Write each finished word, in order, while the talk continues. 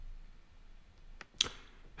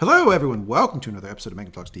Hello, everyone. Welcome to another episode of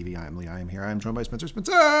Megan Talks TV. I am Lee. I am here. I am joined by Spencer.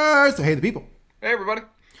 Spencer, say hey to the people. Hey, everybody.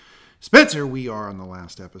 Spencer, we are on the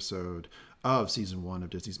last episode of Season 1 of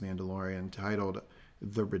Disney's Mandalorian, titled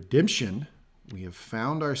The Redemption. We have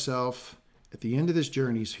found ourselves at the end of this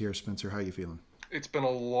journey here. Spencer, how are you feeling? It's been a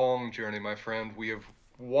long journey, my friend. We have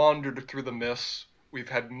wandered through the mists. We've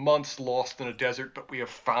had months lost in a desert, but we have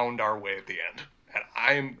found our way at the end. And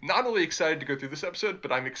I'm not only excited to go through this episode,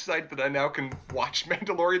 but I'm excited that I now can watch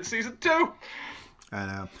Mandalorian Season 2. I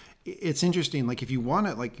know. It's interesting. If you want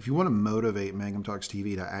to motivate Mangum Talks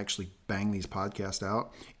TV to actually bang these podcasts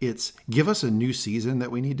out, it's give us a new season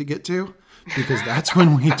that we need to get to, because that's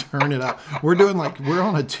when we turn it up. We're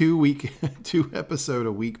on a 2 episode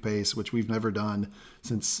a week pace, which we've never done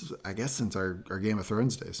since our Game of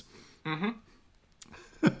Thrones days. Mm-hmm.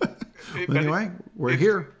 Anyway, we're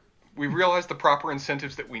here. We realized the proper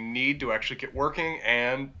incentives that we need to actually get working,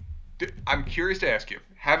 and I'm curious to ask you,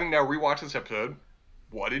 having now rewatched this episode,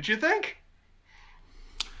 what did you think?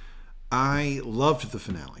 I loved the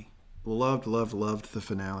finale. Loved the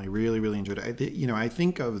finale. Really enjoyed it. I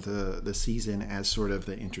think of the season as sort of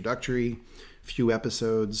the introductory few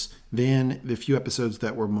episodes, then the few episodes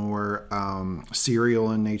that were more serial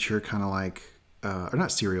in nature, kind of like, or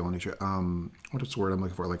not serial in nature. What's the word I'm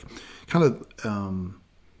looking for? Like, kind of.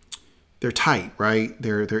 They're tight, right?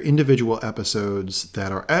 They're individual episodes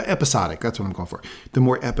that are episodic. That's what I'm going for. The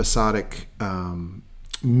more episodic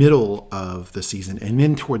middle of the season, and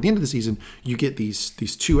then toward the end of the season, you get these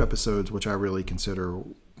 2 episodes, which I really consider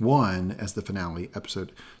one as the finale,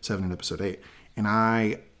 episode 7 and episode 8. And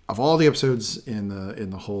of all the episodes in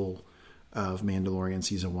the whole of Mandalorian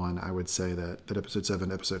season 1, I would say that episode 7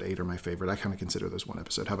 and episode 8 are my favorite. I kind of consider those one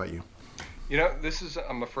episode. How about you? You know, this is,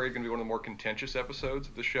 I'm afraid, going to be one of the more contentious episodes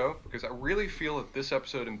of the show, because I really feel that this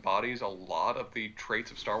episode embodies a lot of the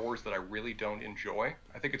traits of Star Wars that I really don't enjoy.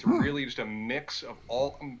 I think it's really just a mix of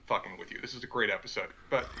all... I'm fucking with you. This is a great episode.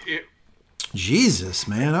 But it... Jesus,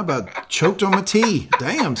 man. I about choked on my tea.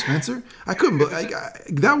 Damn, Spencer. I couldn't...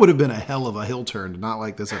 that would have been a hell of a hill turn to not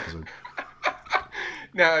like this episode.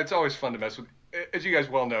 Now, it's always fun to mess with... As you guys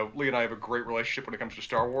well know, Lee and I have a great relationship when it comes to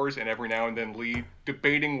Star Wars, and every now and then Lee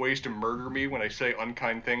debating ways to murder me when I say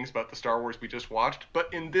unkind things about the Star Wars we just watched. But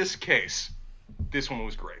in this case, this one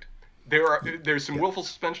was great. There's some willful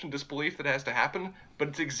suspension of disbelief that has to happen, but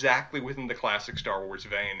it's exactly within the classic Star Wars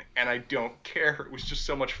vein, and I don't care. It was just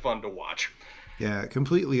so much fun to watch. Yeah,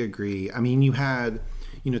 completely agree. I mean, you had,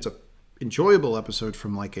 it's a enjoyable episode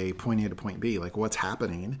from like a point A to point B, like what's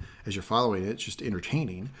happening as you're following it. It's just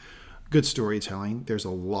entertaining. Good storytelling. There's a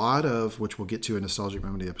lot of, which we'll get to a nostalgic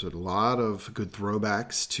moment of the episode, a lot of good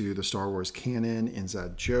throwbacks to the Star Wars canon,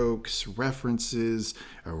 inside jokes, references,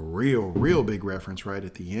 a real big reference right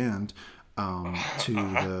at the end to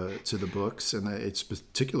the books, and it's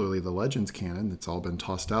particularly the Legends canon that's all been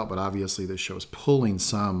tossed out, but obviously this show is pulling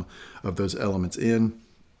some of those elements in.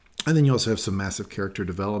 And then you also have some massive character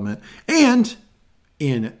development, and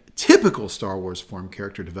in typical Star Wars form,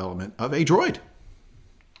 character development of a droid.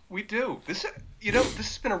 We do. This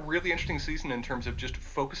has been a really interesting season in terms of just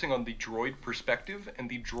focusing on the droid perspective and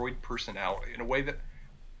the droid personality in a way that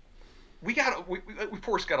we of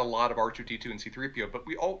course got a lot of R2-D2 and C-3PO, but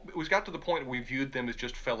it got to the point where we viewed them as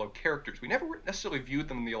just fellow characters. We never necessarily viewed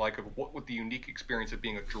them in the like of what would the unique experience of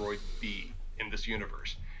being a droid be in this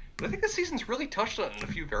universe. But I think this season's really touched on it in a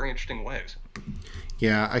few very interesting ways.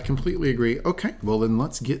 Yeah, I completely agree. Okay, well then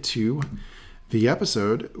let's get to the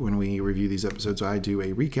episode. When we review these episodes, I do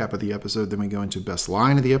a recap of the episode, then we go into best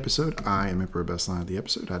line of the episode. I am Emperor Best Line of the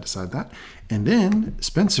Episode. I decide that. And then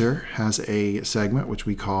Spencer has a segment which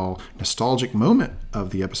we call Nostalgic Moment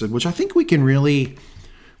of the Episode, which I think we can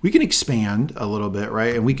expand a little bit,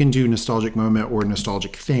 right? And we can do Nostalgic Moment or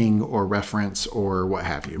Nostalgic Thing or Reference or what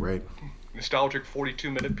have you, right? Nostalgic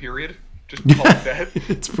 42-minute period. Just call it that.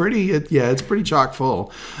 It's pretty chock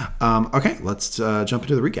full. Okay, let's jump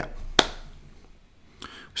into the recap.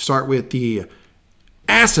 Start with the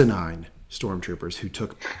asinine stormtroopers who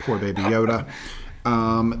took poor Baby Yoda.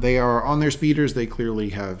 They are on their speeders. They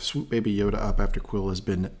clearly have swooped Baby Yoda up after Quill has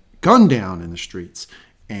been gunned down in the streets.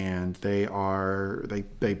 And they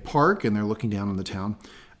park and they're looking down on the town.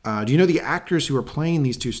 Do you know the actors who are playing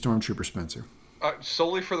these 2 stormtroopers, Spencer?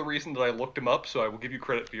 Solely for the reason that I looked them up, so I will give you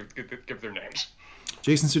credit to give their names.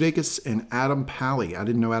 Jason Sudeikis and Adam Pally. I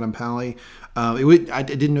didn't know Adam Pally. I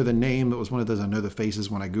didn't know the name. It was one of those I know the faces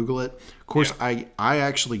when I Google it. Of course, yeah. I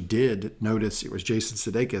actually did notice it was Jason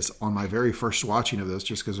Sudeikis on my very first watching of this,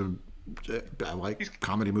 just because I like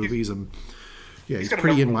comedy movies. He's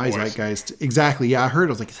pretty in my zeitgeist. Exactly. Yeah, I heard.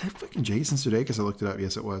 I was like, is that fucking Jason Sudeikis? I looked it up.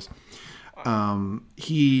 Yes, it was.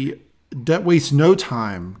 He that wastes no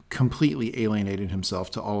time completely alienating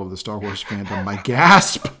himself to all of the Star Wars fandom by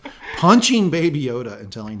punching Baby Yoda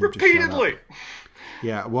and telling him repeatedly. to shut up.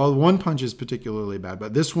 Yeah, well, one punch is particularly bad,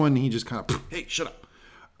 but this one he just kind of, hey, shut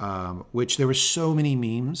up. Which there were so many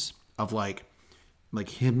memes of like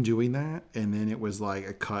him doing that, and then it was like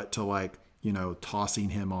a cut to like, you know, tossing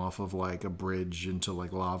him off of like a bridge into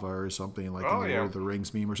like lava or something, like in the Lord of the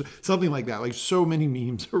Rings meme or something like that. Like so many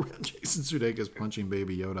memes around Jason Sudeikis punching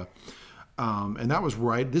Baby Yoda. And that was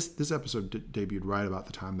right. This episode debuted right about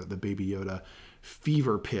the time that the Baby Yoda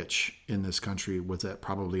fever pitch in this country was at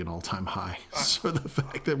probably an all-time high. So the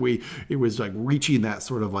fact that it was like reaching that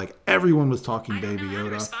sort of like everyone was talking Baby Yoda. How to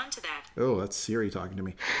respond to that. Oh, that's Siri talking to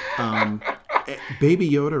me. Baby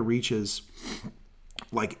Yoda reaches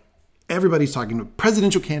like everybody's talking.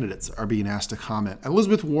 Presidential candidates are being asked to comment.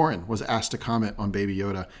 Elizabeth Warren was asked to comment on Baby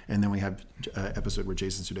Yoda, and then we have an episode where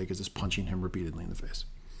Jason Sudeikis is punching him repeatedly in the face.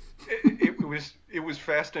 It was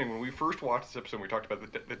fascinating when we first watched this episode. We talked about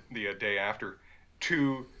the day after,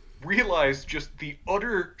 to realize just the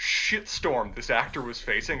utter shitstorm this actor was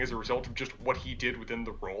facing as a result of just what he did within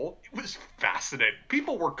the role. It was fascinating.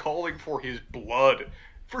 People were calling for his blood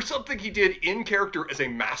for something he did in character as a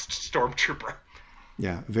masked stormtrooper.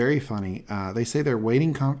 Yeah, very funny. They say they're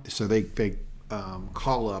waiting. So they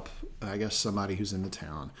call up, I guess, somebody who's in the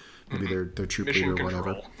town. Maybe their troop Mission leader or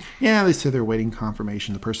control. whatever. Yeah, they say they're waiting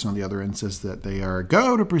confirmation. The person on the other end says that they are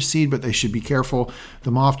go to proceed, but they should be careful. The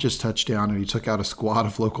Moff just touched down and he took out a squad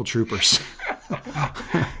of local troopers.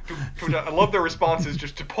 I love their responses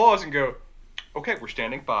just to pause and go, okay, we're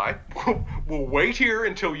standing by. We'll wait here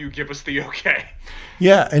until you give us the okay.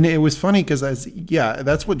 Yeah, and it was funny because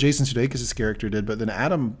that's what Jason Sudeikis' character did, but then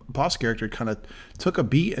Adam Poff's character kind of took a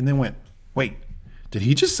beat and then went, wait, did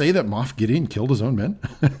he just say that Moff Gideon killed his own men?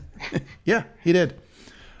 Yeah, he did.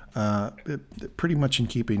 Pretty much in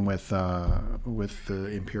keeping with the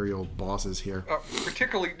Imperial bosses here.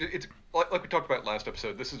 Particularly, it's like we talked about last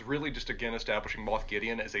episode. This is really just again establishing Moff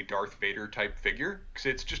Gideon as a Darth Vader type figure, because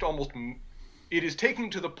it's just almost. It is taking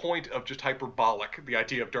to the point of just hyperbolic the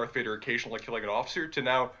idea of Darth Vader occasionally killing an officer to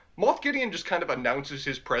now Moff Gideon just kind of announces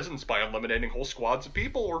his presence by eliminating whole squads of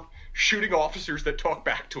people or shooting officers that talk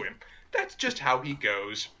back to him. That's just how he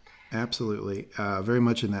goes. Absolutely. Very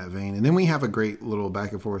much in that vein. And then we have a great little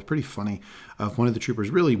back and forth, pretty funny, of one of the troopers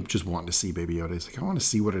really just wanting to see Baby Yoda. He's like, I want to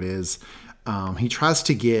see what it is. He tries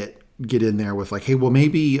to get in there with like, hey, well,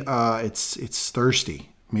 maybe it's thirsty.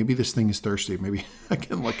 Maybe this thing is thirsty. Maybe I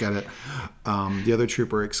can look at it. The other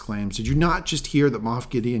trooper exclaims, did you not just hear that Moff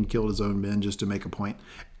Gideon killed his own men just to make a point?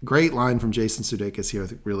 Great line from Jason Sudeikis here, I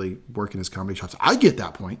think really working his comedy chops. I get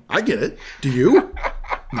that point. I get it. Do you?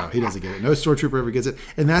 No, he doesn't get it. No stormtrooper ever gets it.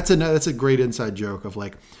 And that's a great inside joke of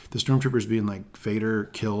like the stormtroopers being like, Vader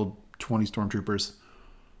killed 20 stormtroopers.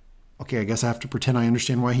 Okay, I guess I have to pretend I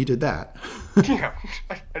understand why he did that. Yeah,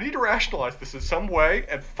 I need to rationalize this in some way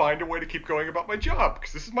and find a way to keep going about my job,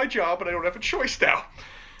 because this is my job and I don't have a choice now.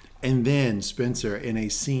 And then Spencer in a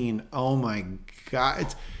scene, oh my God,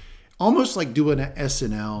 it's almost like doing an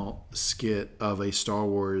SNL skit of a Star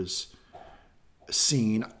Wars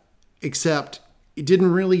scene, except it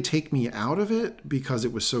didn't really take me out of it because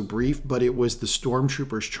it was so brief, but it was the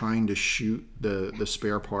stormtroopers trying to shoot the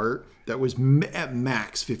spare part that was at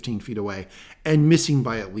max 15 feet away and missing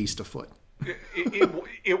by at least a foot.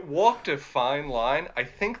 It walked a fine line. I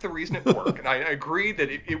think the reason it worked, and I agree that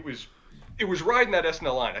it was riding that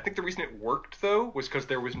SNL line. I think the reason it worked, though, was because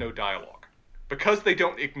there was no dialogue. Because they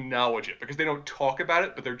don't acknowledge it, because they don't talk about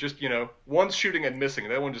it, but they're just, one's shooting and missing,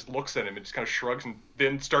 and the other one just looks at him and just kind of shrugs and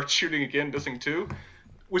then starts shooting again, missing too,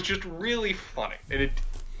 was just really funny. And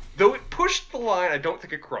though it pushed the line, I don't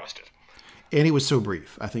think it crossed it. And it was so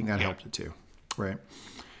brief. I think that helped it too. Right.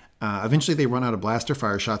 Eventually they run out of blaster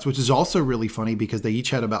fire shots, which is also really funny because they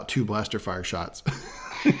each had about 2 blaster fire shots.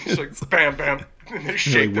 It's like bam, bam. And they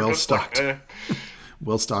shake really well stocked.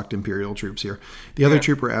 Well-stocked Imperial troops here. The other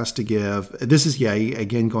trooper asked to give. This is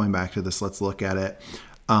again going back to this. Let's look at it.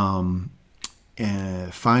 And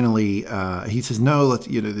finally, he says no.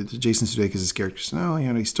 Jason Sudeikis' character says no.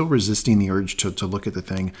 He's still resisting the urge to look at the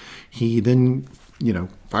thing. He then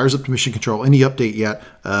fires up to mission control. Any update yet?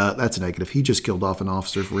 That's a negative. He just killed off an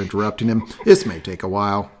officer for interrupting him. This may take a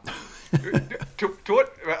while. to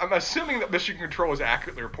what? I'm assuming that Mission Control is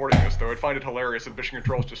accurately reporting this, though. I'd find it hilarious if Mission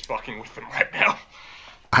Control is just fucking with them right now.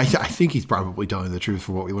 I think he's probably telling the truth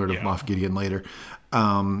for what we learned of Moff Gideon later.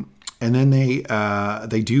 And then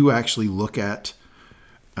they do actually look at.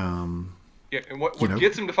 And what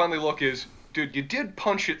gets him to finally look is, dude, you did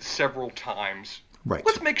punch it several times. Right.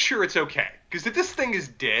 Let's make sure it's okay. Because if this thing is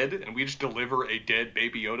dead and we just deliver a dead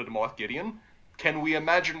Baby Yoda to Moff Gideon, Can we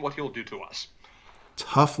imagine what he'll do to us?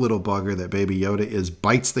 Tough little bugger that Baby Yoda is,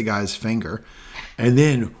 bites the guy's finger, and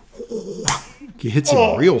then he hits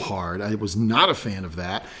him real hard. I was not a fan of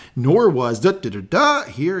that, nor was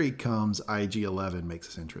here he comes. IG-11 makes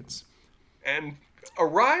his entrance. And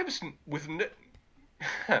arrives with...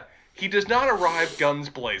 he does not arrive guns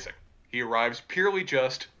blazing. He arrives purely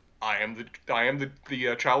just, I am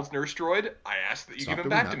the child's nurse droid. I ask that you give him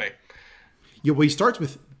back to me. Yeah, well, he starts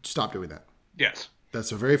with, stop doing that. Yes. That's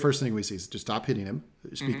the very first thing we see, is to stop hitting him.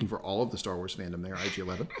 Speaking for all of the Star Wars fandom there,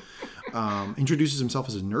 IG-11. Introduces himself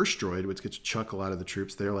as a nurse droid, which gets a chuckle out of the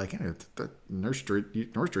troops. They're like, hey, the nurse droid.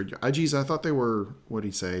 IGs, I thought they were, what did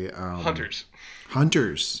he say? Hunters.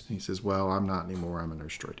 Hunters. He says, well, I'm not anymore. I'm a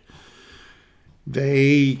nurse droid.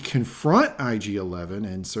 They confront IG-11,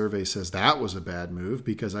 and Survey says that was a bad move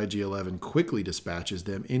because IG-11 quickly dispatches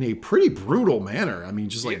them in a pretty brutal manner. I mean,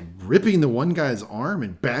 just like ripping the one guy's arm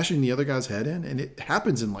and bashing the other guy's head in, and it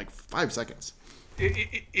happens in like 5 seconds.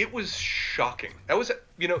 It was shocking. That was,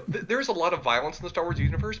 there's a lot of violence in the Star Wars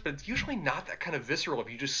universe, but it's usually not that kind of visceral if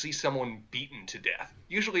you just see someone beaten to death.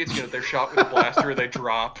 Usually it's, they're shot with a blaster, they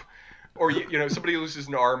drop. Or, somebody loses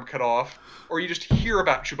an arm cut off. Or you just hear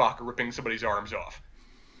about Chewbacca ripping somebody's arms off.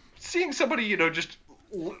 Seeing somebody, just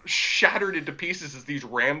shattered into pieces as these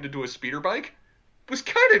rammed into a speeder bike was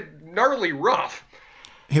kind of gnarly rough.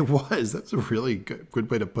 It was. That's a really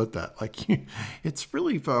good way to put that. Like, it's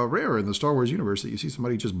really rare in the Star Wars universe that you see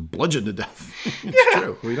somebody just bludgeoned to death. It's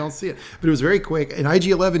true. We don't see it. But it was very quick. And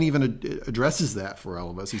IG-11 even addresses that for all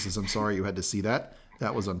of us. He says, I'm sorry you had to see that.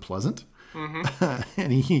 That was unpleasant. Mm-hmm.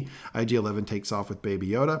 And IG-11 takes off with Baby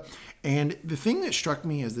Yoda. And the thing that struck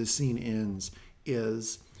me as this scene ends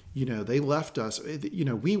is, they left us,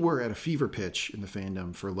 we were at a fever pitch in the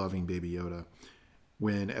fandom for loving Baby Yoda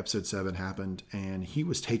when episode 7 happened, and he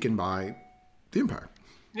was taken by the Empire.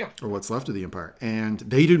 Yeah. Or what's left of the Empire. And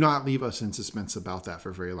they do not leave us in suspense about that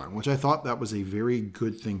for very long, which I thought that was a very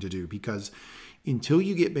good thing to do, because until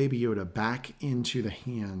you get Baby Yoda back into the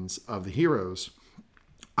hands of the heroes,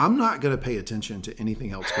 I'm not going to pay attention to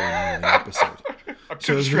anything else going on in the episode.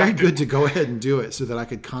 So it was very good to go ahead and do it so that I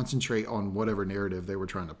could concentrate on whatever narrative they were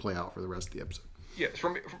trying to play out for the rest of the episode. Yes,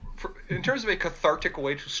 in terms of a cathartic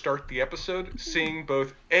way to start the episode, seeing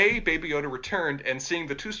both Baby Yoda returned and seeing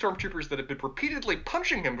the 2 stormtroopers that had been repeatedly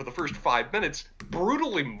punching him for the first 5 minutes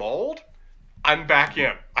brutally mauled, I'm back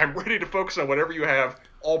in. I'm ready to focus on whatever you have.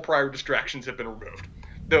 All prior distractions have been removed.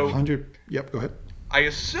 Though, 100. Yep, go ahead. I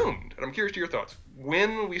assumed, and I'm curious to your thoughts,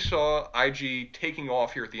 when we saw IG taking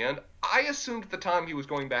off here at the end, I assumed at the time he was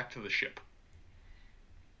going back to the ship.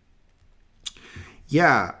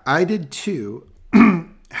 Yeah, I did too.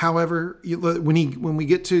 However, when we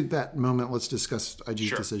get to that moment, let's discuss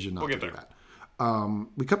IG's decision not to do that.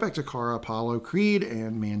 We cut back to Cara, Apollo, Creed,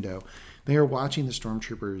 and Mando. They are watching the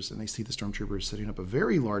stormtroopers, and they see the stormtroopers setting up a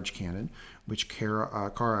very large cannon, which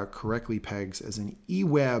Cara correctly pegs as an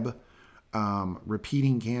E-Web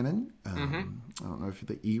repeating cannon. I don't know if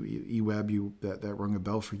the E-Web that rung a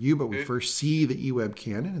bell for you, but we first see the E-Web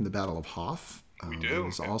cannon in the Battle of Hoth. We do. It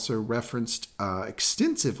was also referenced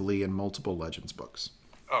extensively in multiple Legends books.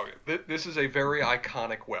 Oh, this is a very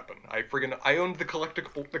iconic weapon. I owned the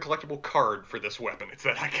collectible card for this weapon. It's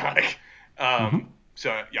that iconic.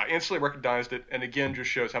 So yeah, instantly recognized it, and again just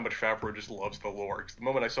shows how much Favreau just loves the lore. Because the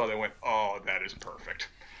moment I saw that, I went, "Oh, that is perfect."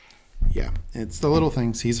 Yeah, it's the little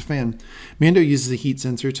things. He's a fan. Mando uses a heat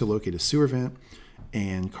sensor to locate a sewer vent,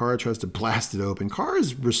 and Cara tries to blast it open.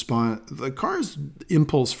 Cara's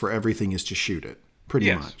impulse for everything is to shoot it,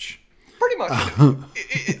 pretty much. Pretty much.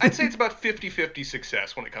 I'd say it's about 50-50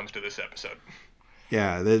 success when it comes to this episode.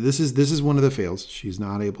 Yeah, this is one of the fails. She's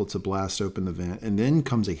not able to blast open the vent, and then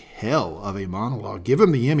comes a hell of a monologue. Give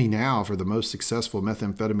him the Emmy now for the most successful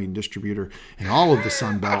methamphetamine distributor in all of the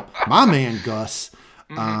Sun Belt. My man Gus.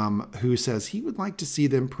 Who says he would like to see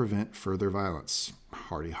them prevent further violence.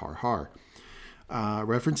 Hardy har har.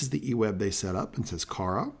 References the E-Web they set up and says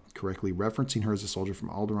Cara, correctly referencing her as a soldier from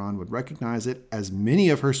Alderaan, would recognize it, as many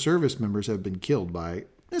of her service members have been killed by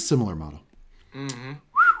a similar model.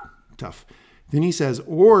 Tough. Then he says,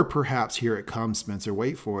 or perhaps here it comes, Spencer,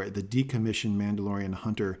 wait for it, the decommissioned Mandalorian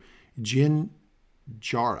hunter Jin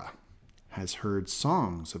Jara has heard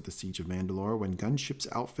songs of the Siege of Mandalore when gunships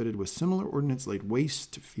outfitted with similar ordnance laid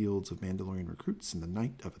waste to fields of Mandalorian recruits in the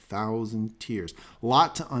night of 1,000 tears. A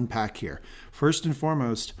lot to unpack here. First and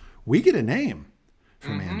foremost, we get a name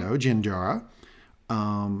for Mando, Jin Jara.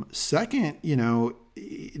 Second,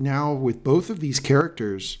 now with both of these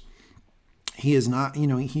characters, he is not,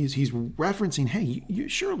 he's referencing, hey,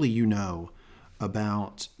 surely you know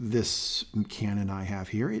about this cannon I have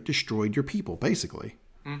here. It destroyed your people, basically.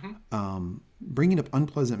 Mm-hmm. Bringing up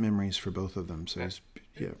unpleasant memories for both of them. So it's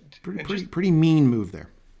And just pretty mean move there.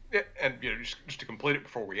 yeah, and just to complete it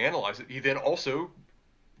before we analyze it, he then also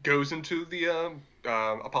goes into the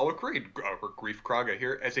Apollo Creed or Grief Kraga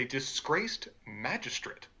here as a disgraced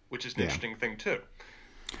magistrate, which is an Yeah. interesting thing too.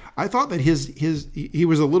 I thought that he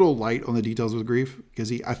was a little light on the details with Grief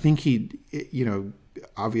because I think he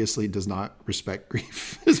obviously does not respect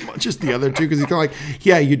Grief as much as the other two because he's kind of like,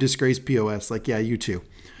 yeah, you disgrace POS, like, yeah, you too.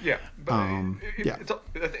 Yeah, but Yeah.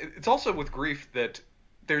 it's also with Grief that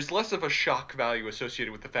there's less of a shock value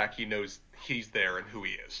associated with the fact he knows he's there and who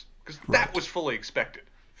he is, because that Right. was fully expected.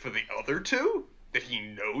 For the other two, that he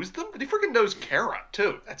knows them, that he freaking knows Kara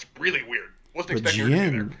too. That's really weird. Wasn't But expecting her to be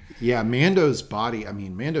there. Jin, yeah, Mando's body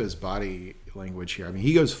language here. I mean,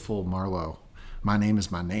 he goes full Marlowe. My name is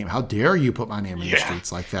my name. How dare you put my name in the Yeah.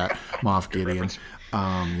 streets like that, Moff Gideon? reference.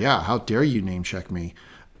 Yeah, how dare you name check me?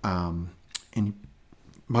 And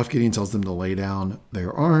Moff Gideon tells them to lay down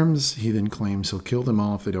their arms. He then claims he'll kill them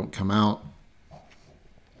all if they don't come out.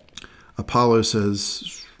 Apollo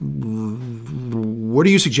says, "What do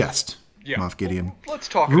you suggest, Yeah. Moff Gideon?" Let's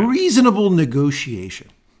talk it out. Reasonable negotiation.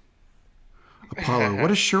 Apollo,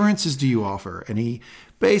 what assurances do you offer? And I'm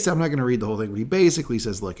not going to read the whole thing, but he basically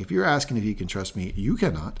says, look, if you're asking if you can trust me, you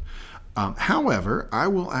cannot. However, I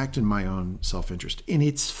will act in my own self-interest. And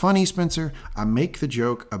it's funny, Spencer, I make the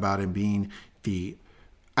joke about him being the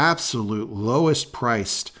absolute lowest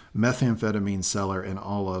priced methamphetamine seller in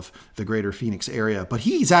all of the greater Phoenix area, but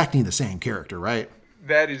he's acting the same character, right?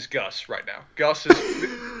 That is Gus right now.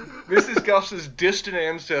 This is Gus's distant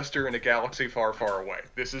ancestor in a galaxy far, far away.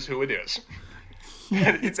 This is who it is.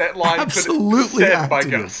 That line Absolutely could have been said by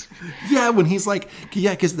acting it. Gus. Yeah, when he's like,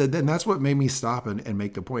 yeah, because then that's what made me stop and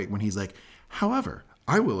make the point when he's like, however,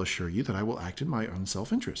 I will assure you that I will act in my own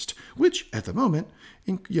self-interest, which at the moment,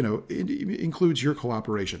 includes your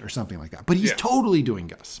cooperation or something like that. But he's Yeah. totally doing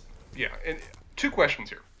Gus. Yeah, and two questions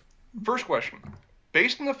here. First question.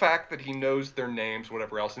 Based on the fact that he knows their names,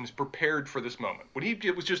 whatever else, and is prepared for this moment, when he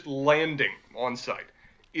was just landing on site,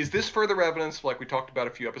 is this further evidence, like we talked about a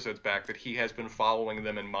few episodes back, that he has been following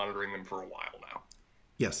them and monitoring them for a while now?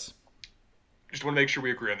 Yes. Just want to make sure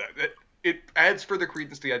we agree on that. It adds further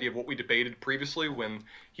credence to the idea of what we debated previously when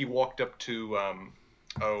he walked up to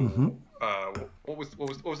what was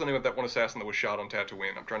the name of that one assassin that was shot on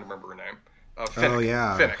Tatooine? I'm trying to remember her name. Fennec. Oh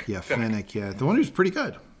yeah, Fennec. yeah, Fennec. Yeah, the one who's pretty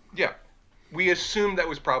good. Yeah. We assumed that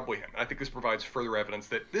was probably him. I think this provides further evidence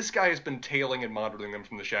that this guy has been tailing and monitoring them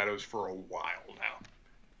from the shadows for a while now.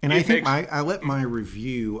 And It I think makes- I let my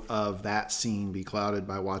review of that scene be clouded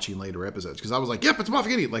by watching later episodes because I was like, "Yep, it's Moff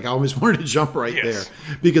Gideon." Like I almost wanted to jump right Yes.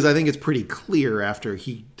 there because I think it's pretty clear after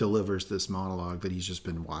he delivers this monologue that he's just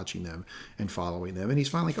been watching them and following them, and he's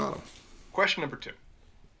finally caught them. Question number 2.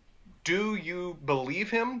 Do you believe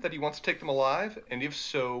him that he wants to take them alive? And if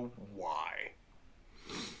so, why?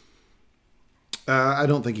 I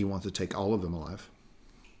don't think he wants to take all of them alive.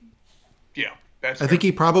 Yeah, that's I think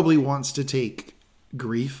he probably wants to take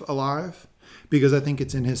Grief alive because I think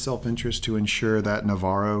it's in his self-interest to ensure that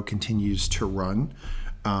Navarro continues to run,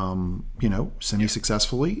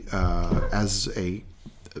 semi-successfully as a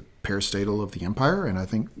parastatal of the Empire, and I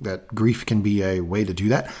think that Grief can be a way to do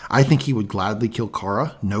that. I think he would gladly kill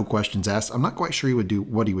Kara, no questions asked. I'm not quite sure he would do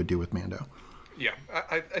what he would do with Mando. Yeah,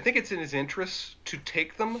 I think it's in his interests to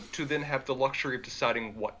take them to then have the luxury of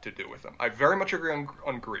deciding what to do with them. I very much agree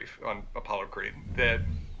on Grief, on Apollo Creed,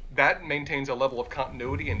 that maintains a level of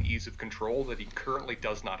continuity and ease of control that he currently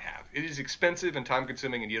does not have. It is expensive and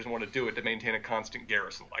time-consuming, and he doesn't want to do it to maintain a constant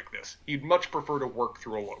garrison like this. He'd much prefer to work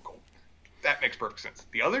through a local. That makes perfect sense.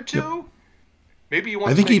 The other two, maybe he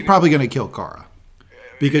wants. I think to he's probably going to kill Kara.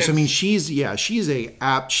 Because I and- mean, she is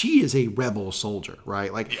a rebel soldier,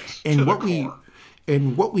 right? Like, Yes, and to the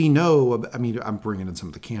what we know. I mean, I'm bringing in some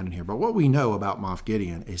of the canon here, but what we know about Moff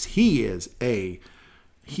Gideon is he is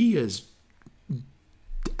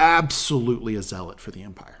absolutely a zealot for the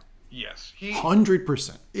Empire. Yes,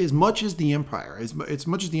 100%. As much as the Empire, as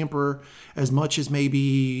much as the Emperor, as much as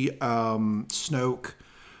maybe Snoke,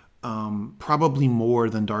 probably more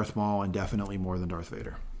than Darth Maul, and definitely more than Darth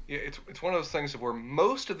Vader. Yeah, it's one of those things where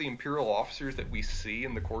most of the Imperial officers that we see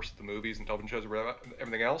in the course of the movies and television shows and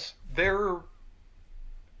everything else,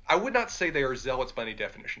 I would not say they are zealots by any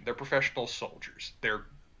definition. They're professional soldiers. They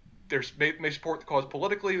may support the cause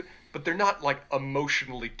politically, but they're not like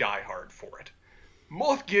emotionally diehard for it.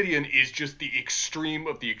 Moff Gideon is just the extreme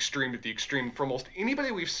of the extreme of the extreme for almost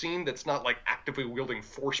anybody we've seen that's not like actively wielding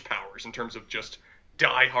force powers in terms of just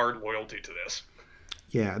diehard loyalty to this.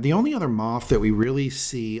 Yeah, the only other Moff that we really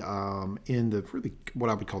see in the really what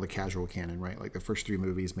I would call the casual canon, right? Like the first 3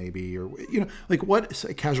 movies, maybe, or like what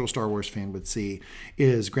a casual Star Wars fan would see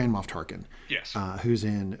is Grand Moff Tarkin, Yes. who's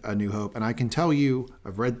in A New Hope, and I can tell you,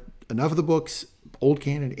 I've read enough of the books, old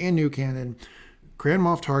canon and new canon. Grand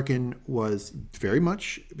Moff Tarkin was very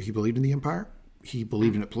much he believed in the Empire. He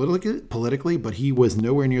believed in it politically, but he was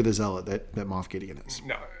nowhere near the zealot that Moff Gideon is.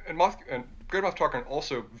 No, and Grand Moff Tarkin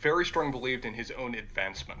also very strongly believed in his own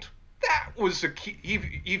advancement. That was a key.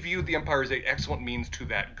 He viewed the Empire as an excellent means to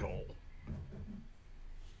that goal.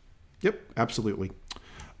 Yep, absolutely.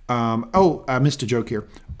 I missed a joke here.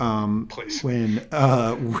 Please.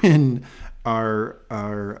 When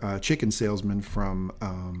our chicken salesman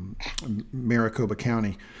from Maricopa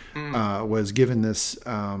County was given this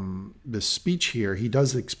speech here, he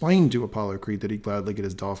does explain to Apollo Creed that he'd gladly get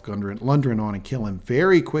his Dolph Lundgren on and kill him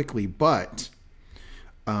very quickly, but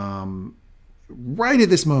right at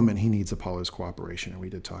this moment he needs Apollo's cooperation, and we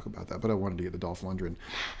did talk about that, but I wanted to get the Dolph Lundgren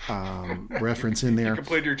reference in there. You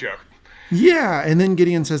completed your joke. Yeah, and then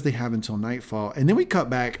Gideon says they have until nightfall, and then we cut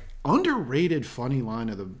back. Underrated funny line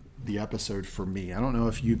of the episode for me. I don't know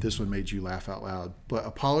if this one made you laugh out loud, but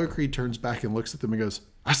Apollo Creed turns back and looks at them and goes,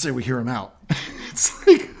 "I say we hear him out." It's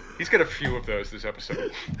like he's got a few of those this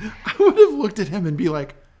episode. I would have looked at him and be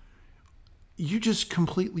like, you just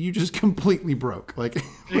completely broke. Like,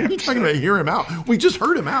 what are you talking about? Hear him out. We just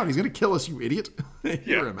heard him out. He's going to kill us, you idiot.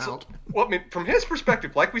 Hear him out. Well, I mean, from his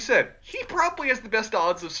perspective, like we said, he probably has the best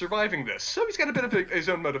odds of surviving this. So he's got a bit of his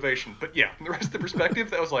own motivation. But yeah, from the rest of the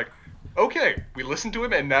perspective, that was like, okay, we listened to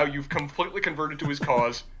him, and now you've completely converted to his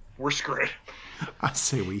cause. We're screwed. I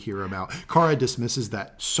say we hear him out. Kara dismisses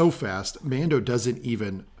that so fast. Mando doesn't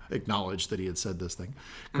even acknowledge that he had said this thing.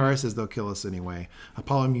 Kara says they'll kill us anyway.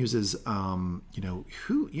 Apollo muses,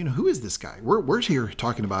 who is this guy? We're here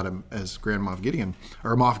talking about him as Grand Moff Gideon,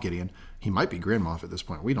 or Moff Gideon. He might be Grand Moff at this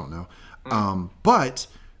point. We don't know. But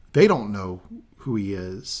they don't know who he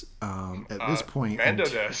is at this point. Mando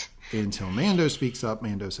does. Until Mando speaks up.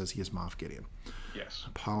 Mando says he is Moff Gideon. Yes.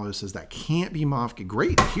 Apollo says that can't be Moff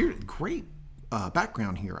Gideon. Great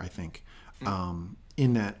background here, I think,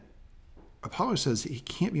 in that Apollo says he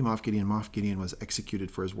can't be Moff Gideon. Moff Gideon was executed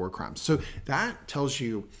for his war crimes. So that tells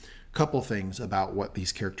you a couple things about what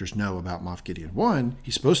these characters know about Moff Gideon. One,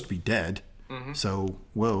 he's supposed to be dead. Mm-hmm. So,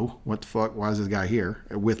 whoa, what the fuck? Why is this guy here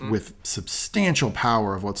with substantial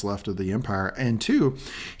power of what's left of the Empire? And two,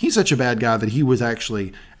 he's such a bad guy that he was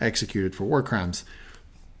actually executed for war crimes.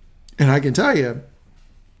 And I can tell you,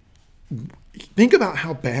 think about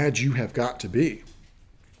how bad you have got to be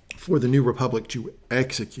for the New Republic to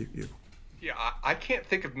execute you. Yeah, I can't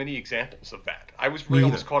think of many examples of that. I was really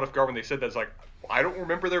almost caught off guard when they said that. It's like, I don't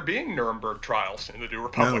remember there being Nuremberg trials in the New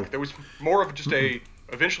Republic. No. There was more of just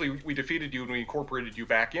eventually we defeated you and we incorporated you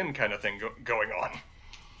back in kind of thing going on.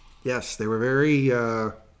 Yes, they were very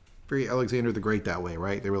Alexander the Great that way,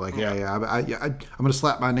 right? They were like, I'm going to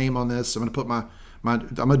slap my name on this. I'm going to put I'm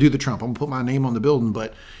going to do the Trump. I'm going to put my name on the building,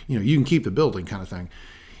 but you can keep the building kind of thing.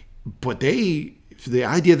 But the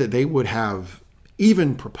idea that they would have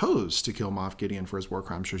even proposed to kill Moff Gideon for his war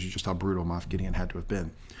crime shows you just how brutal Moff Gideon had to have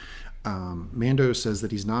been. Mando says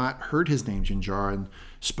that he's not heard his name Jinjarin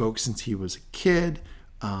spoke since he was a kid.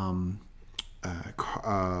 Apollo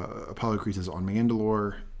Creed says on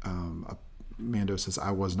Mandalore. Mando says,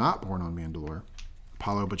 I was not born on Mandalore.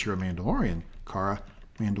 Apollo, but you're a Mandalorian. Kara,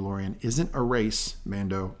 Mandalorian isn't a race,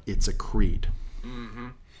 Mando, it's a creed. Mm-hmm.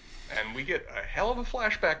 And we get a hell of a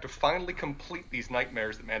flashback to finally complete these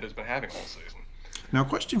nightmares that Mando's been having all season. Now,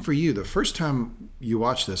 question for you. The first time you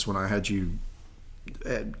watched this, when I had you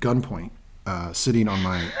at gunpoint, sitting on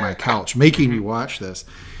my couch, making you watch this,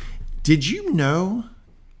 did you know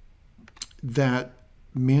that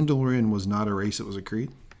Mandalorian was not a race, it was a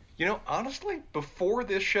creed? Honestly, before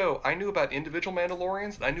this show, I knew about individual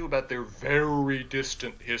Mandalorians, and I knew about their very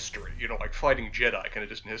distant history, like fighting Jedi kind of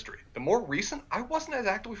distant history. The more recent, I wasn't as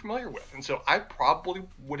actively familiar with, and so I probably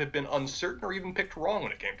would have been uncertain or even picked wrong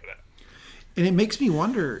when it came to that. And it makes me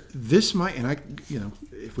wonder, this might, and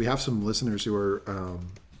if we have some listeners who are,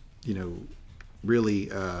 really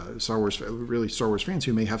Star Wars fans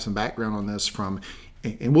who may have some background on this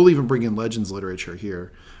and we'll even bring in Legends literature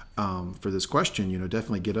here for this question,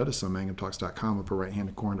 definitely get at us on mangumtalks.com, upper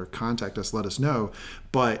right-hand corner, contact us, let us know.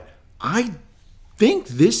 But I think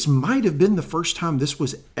this might have been the first time this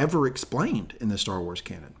was ever explained in the Star Wars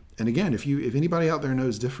canon. And again, if anybody out there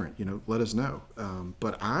knows different, let us know.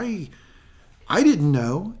 But I didn't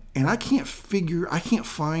know, and I can't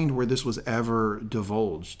find where this was ever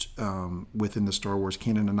divulged within the Star Wars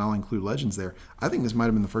canon, and I'll include Legends there. I think this might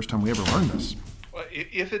have been the first time we ever learned this.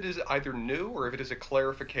 If it is either new, or if it is a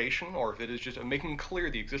clarification, or if it is just making clear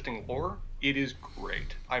the existing lore, it is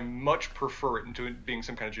great. I much prefer it into it being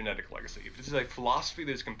some kind of genetic legacy. If this is a philosophy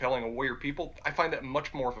that is compelling a warrior people, I find that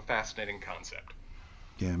much more of a fascinating concept.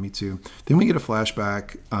 Yeah, me too. Then we get a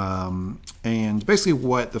flashback, and basically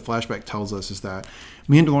what the flashback tells us is that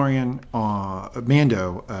Mandalorian,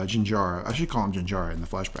 Mando, Jinjara, I should call him Jinjara in the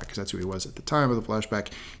flashback because that's who he was at the time of the flashback.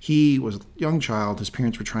 He was a young child. His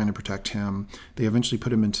parents were trying to protect him. They eventually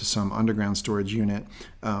put him into some underground storage unit.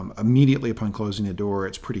 Immediately upon closing the door,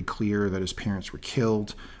 it's pretty clear that his parents were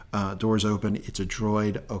killed. Doors open. It's a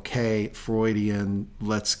droid. Okay, Freudian.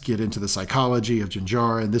 Let's get into the psychology of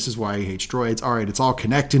Jinjara, and this is why he hates droids. All right, it's all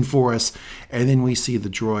connecting for us. And then we see the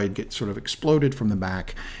droid get sort of exploded from the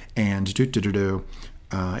back, and it's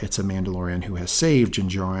a Mandalorian who has saved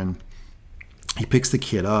Jinjarin. He picks the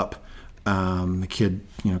kid up. The kid,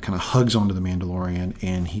 kind of hugs onto the Mandalorian,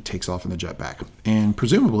 and he takes off in the jetpack. And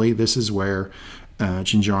presumably, this is where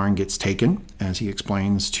Jinjarin gets taken, as he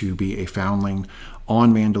explains, to be a foundling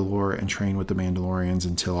on Mandalore and train with the Mandalorians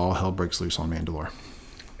until all hell breaks loose on Mandalore.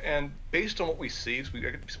 And based on what we see, we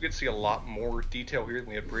get to see a lot more detail here than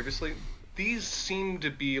we had previously. These seem to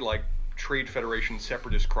be like Trade Federation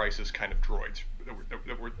Separatist Crisis kind of droids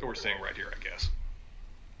that we're seeing right here, I guess.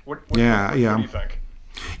 What do you think?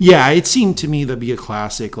 Yeah, it seemed to me to be a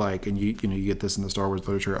classic, like, and you get this in the Star Wars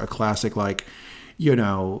literature, a classic, like,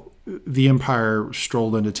 the Empire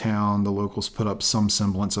strolled into town, the locals put up some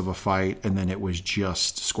semblance of a fight, and then it was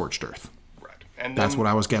just scorched earth. Right. And that's what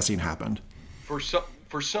I was guessing happened. For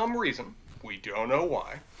some reason, we don't know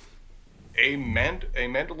why, a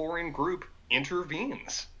Mandalorian group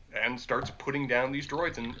intervenes and starts putting down these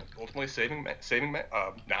droids and ultimately saving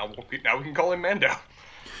now we can call him Mando.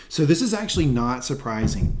 So this is actually not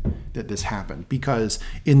surprising that this happened, because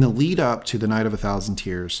in the lead up to the Night of 1,000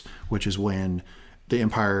 Tears, which is when the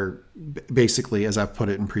Empire, basically, as I've put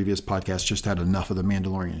it in previous podcasts, just had enough of the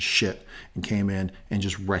Mandalorian shit and came in and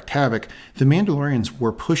just wreaked havoc. The Mandalorians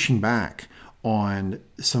were pushing back on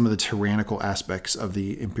some of the tyrannical aspects of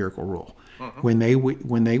the Imperial rule. Mm-hmm.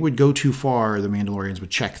 When they would go too far, the Mandalorians would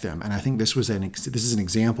check them, and I think this is an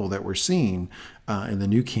example that we're seeing in the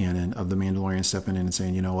new canon of the Mandalorians stepping in and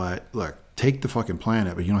saying, you know what, look, take the fucking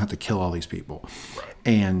planet, but you don't have to kill all these people. Right.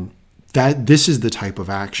 And this is the type of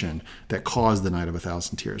action that caused the Night of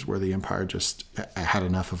 1,000 Tears, where the Empire just had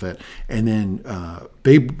enough of it, and then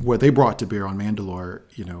what they brought to bear on Mandalore,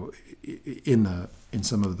 in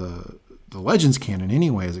some of the Legends canon,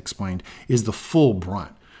 anyway, as explained, is the full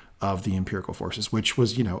brunt of the Imperial forces, which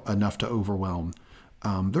was enough to overwhelm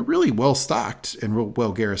the really well stocked and real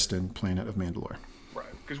well garrisoned planet of Mandalore. Right,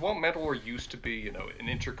 because while Mandalore used to be an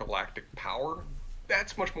intergalactic power,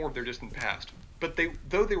 that's much more of their distant past. But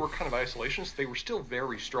though they were kind of isolationists, they were still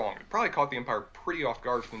very strong. It probably caught the Empire pretty off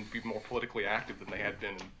guard for them to be more politically active than they had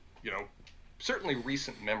been in, certainly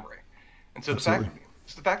recent memory. And so the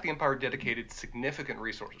fact the Empire dedicated significant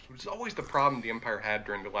resources, which is always the problem the Empire had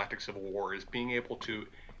during the Galactic Civil War, is being able to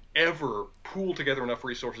ever pool together enough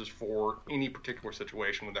resources for any particular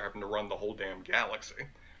situation when they're having to run the whole damn galaxy.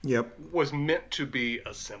 Yep. Was meant to be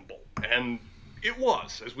a symbol. And it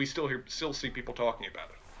was, as we still see people talking about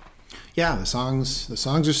it. Yeah, the songs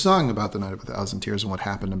are sung about the Night of 1,000 Tears and what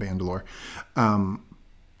happened to Mandalore.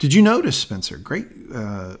 Did you notice, Spencer? Great,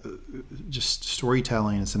 just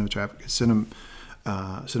storytelling and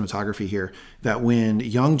cinematography here. That when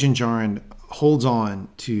young Jinjarin holds on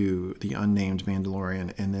to the unnamed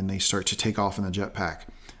Mandalorian, and then they start to take off in the jetpack,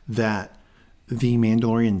 that the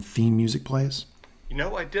Mandalorian theme music plays.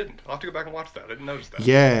 I didn't. I'll have to go back and watch that. I didn't notice that.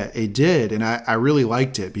 Yeah, it did, and I really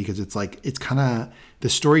liked it because it's kind of the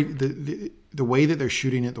story, the way that they're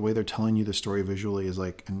shooting it, the way they're telling you the story visually is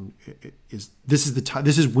like, and this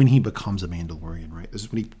is when he becomes a Mandalorian, right? This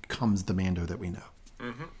is when he becomes the Mando that we know.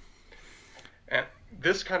 Mm-hmm. And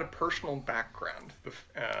this kind of personal background,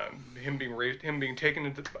 him being taken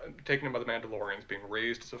in by the Mandalorians, being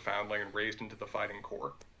raised as a foundling and raised into the fighting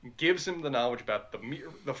corps, gives him the knowledge about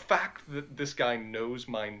the fact that this guy knows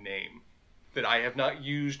my name, that I have not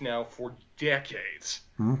used now for decades.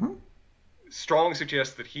 Mm-hmm. Strongly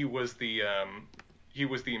suggests that he was the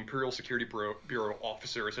Imperial Security Bureau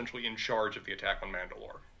officer, essentially in charge of the attack on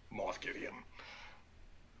Mandalore, Moff Gideon.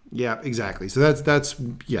 Yeah, exactly. So that's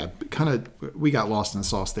kind of, we got lost in the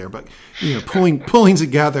sauce there, but pulling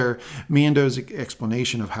together Mando's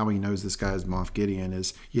explanation of how he knows this guy is Moff Gideon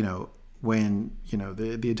is, when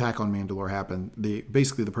the attack on Mandalore happened,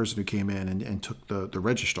 basically the person who came in and took the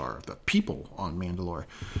registrar of the people on Mandalore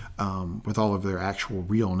with all of their actual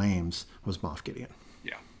real names was Moff Gideon.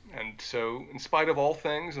 Yeah, and so in spite of all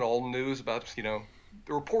things and all news about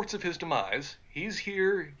the reports of his demise. He's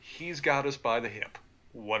here. He's got us by the hip.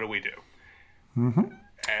 What do we do? Mm-hmm.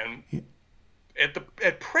 And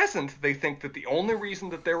at present, they think that the only reason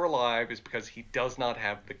that they're alive is because he does not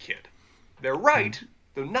have the kid. They're right,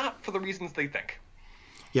 though not for the reasons they think.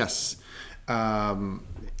 Yes.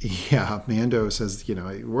 Yeah, Mando says,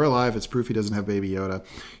 we're alive. It's proof he doesn't have Baby Yoda.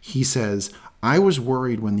 He says, I was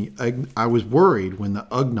worried when the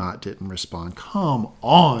Ugnaught didn't respond. Come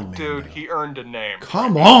on, Mando. Dude, he earned a name.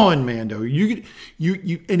 Come on, Mando. Then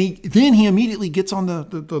he immediately gets on the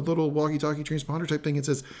little walkie-talkie transponder type thing and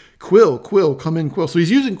says, Quill, come in, Quill. So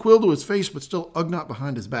he's using Quill to his face, but still Ugnaught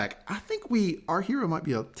behind his back. I think our hero might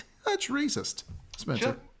be a touch racist,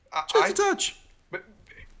 Spencer. Just a touch. But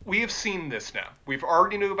we have seen this now. We've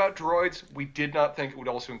already knew about droids. We did not think it would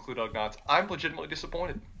also include Ugnaughts. I'm legitimately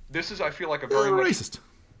disappointed. This is, I feel like, a very racist.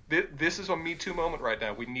 This is a Me Too moment right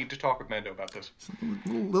now. We need to talk with Mando about this.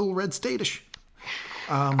 Little red statish.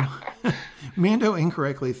 Mando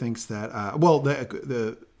incorrectly thinks that.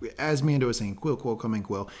 As Mando is saying, "Quill, come in,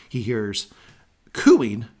 Quill," he hears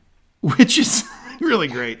cooing, which is really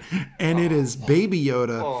great, and it is Baby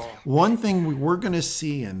Yoda. Oh. One thing we're going to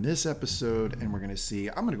see in this episode, and I'm going to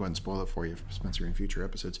go ahead and spoil it for you, Spencer, in future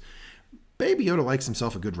episodes. Baby Yoda likes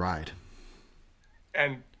himself a good ride.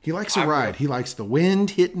 And he likes a ride. He likes the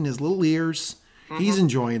wind hitting his little ears. Mm-hmm. He's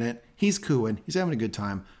enjoying it. He's cooing. He's having a good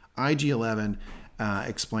time. IG-11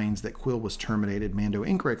 explains that Quill was terminated. Mando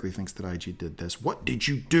incorrectly thinks that IG did this. What did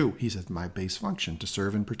you do? He says, my base function, to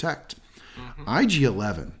serve and protect. Mm-hmm.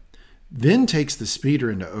 IG-11 then takes the speeder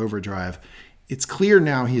into overdrive. It's clear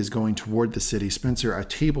now he is going toward the city. Spencer, I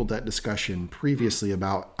tabled that discussion previously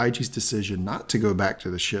about IG's decision not to go back to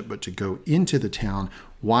the ship, but to go into the town.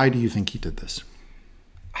 Why do you think he did this?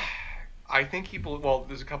 I think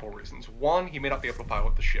there's a couple of reasons. One, he may not be able to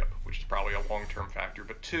pilot the ship, which is probably a long-term factor.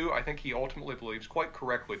 But two, I think he ultimately believes quite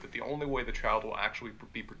correctly that the only way the child will actually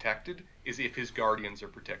be protected is if his guardians are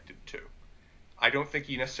protected too. I don't think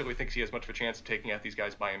he necessarily thinks he has much of a chance of taking out these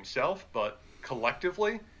guys by himself, but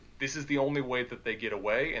collectively, this is the only way that they get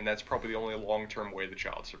away, and that's probably the only long-term way the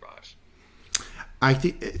child survives. I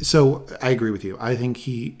think so. I agree with you. I think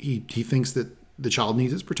he thinks that the child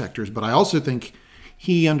needs his protectors, but I also think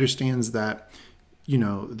he understands that,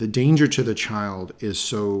 the danger to the child is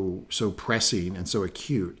so pressing and so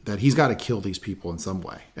acute that he's got to kill these people in some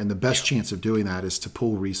way. And the best chance of doing that is to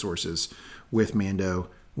pool resources with Mando,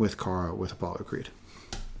 with Cara, with Apollo Creed.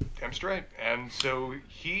 Damn straight. And so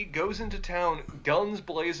he goes into town, guns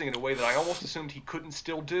blazing in a way that I almost assumed he couldn't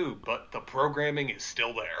still do, but the programming is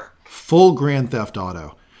still there. Full Grand Theft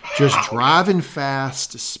Auto. Just driving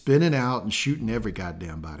fast, spinning out, and shooting every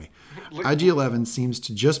goddamn body. IG-11 seems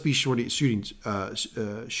to just be shooting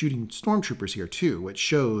stormtroopers here too, which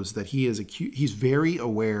shows that he's very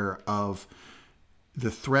aware of the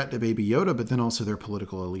threat to Baby Yoda, but then also their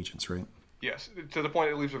political allegiance, right? Yes, to the point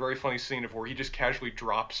it leaves a very funny scene of where he just casually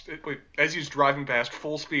drops, as he's driving past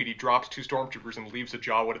full speed, he drops two stormtroopers and leaves a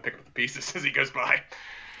Jawa to pick up the pieces as he goes by.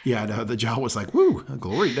 Yeah, no, the Jawa was like, "Woo, a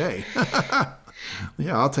glory day."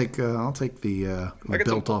 Yeah, I'll take the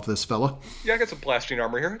belt off this fella. Yeah, I got some blasting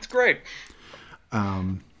armor here. It's great.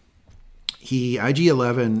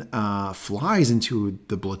 IG-11 flies into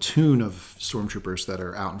the platoon of stormtroopers that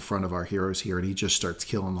are out in front of our heroes here, and he just starts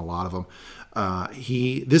killing a lot of them.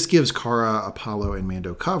 This gives Cara, Apollo, and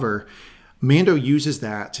Mando cover. Mando uses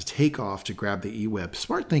that to take off to grab the E-Web.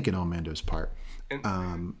 Smart thinking on Mando's part.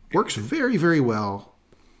 Works very, very well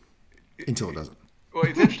until it doesn't. Well,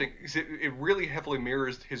 it's interesting. It really heavily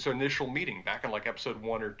mirrors his initial meeting back in episode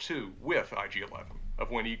 1 or 2 with IG-11,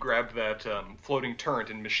 of when he grabbed that floating turret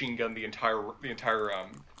and machine gunned the entire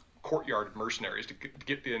courtyard of mercenaries to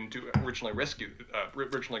get in to originally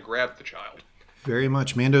grab the child. Very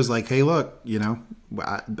much. Mando's like, hey, look,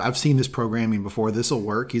 I've seen this programming before. This will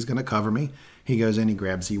work. He's going to cover me. He goes in, he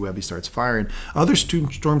grabs E-Web, he starts firing. Other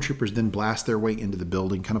stormtroopers then blast their way into the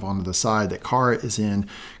building, kind of onto the side that Cara is in.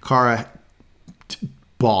 Cara,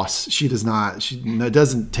 boss, it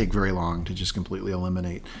doesn't take very long to just completely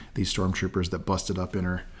eliminate these stormtroopers that busted up in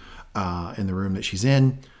her, in the room that she's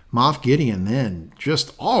in. Moff Gideon then,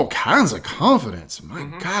 just all kinds of confidence. My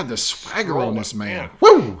God, the swagger on this man.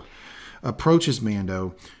 Woo! Approaches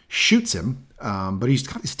Mando, shoots him, but he's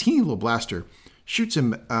got his teeny little blaster. Shoots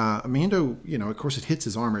him. Mando, of course it hits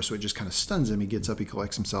his armor, so it just kind of stuns him. He gets up, he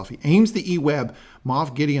collects himself. He aims the E-Web.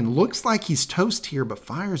 Moff Gideon looks like he's toast here, but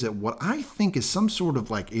fires at what I think is some sort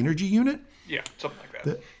of energy unit. Yeah, something like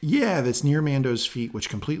that. That's near Mando's feet, which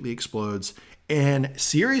completely explodes and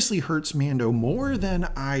seriously hurts Mando more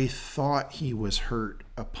than I thought he was hurt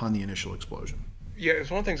upon the initial explosion. Yeah,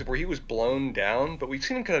 it's one of the things where he was blown down, but we've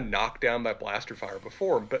seen him kind of knocked down by blaster fire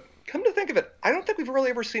before. But come to think of it, I don't think we've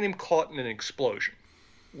really ever seen him caught in an explosion,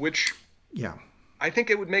 which Yeah. I think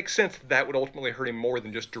it would make sense that would ultimately hurt him more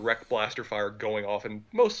than just direct blaster fire going off and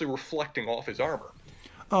mostly reflecting off his armor.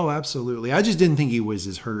 Oh, absolutely. I just didn't think he was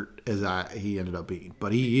as hurt as he ended up being,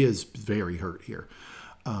 but he is very hurt here.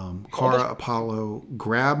 Kara, Apollo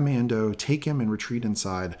grab Mando, take him and retreat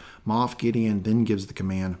inside. Moff Gideon then gives the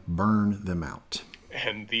command, burn them out.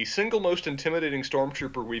 And the single most intimidating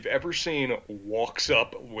stormtrooper we've ever seen walks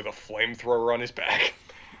up with a flamethrower on his back.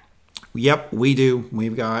 Yep, we do.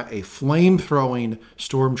 We've got a flame-throwing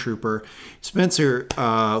stormtrooper. Spencer,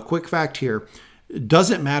 quick fact here. It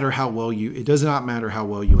does not matter how well you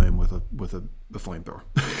aim with a flamethrower.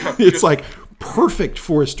 It's like perfect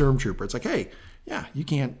for a stormtrooper. It's like, hey, yeah, you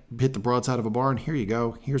can't hit the broadside of a barn. Here you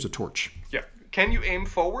go. Here's a torch. Yeah. Can you aim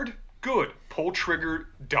forward? Good. Pull trigger,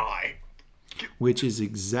 die. Which is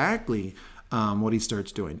exactly what he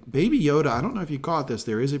starts doing. Baby Yoda, I don't know if you caught this.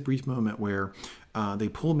 There is a brief moment where they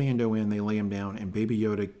pull Mando in, they lay him down, and Baby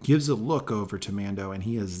Yoda gives a look over to Mando, and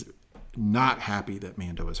he is not happy that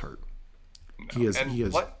Mando is hurt. No. He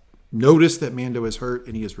has noticed that Mando is hurt,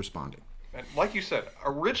 and he is responding. And like you said,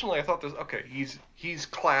 originally I thought this, okay, he's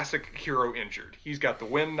classic hero injured. He's got the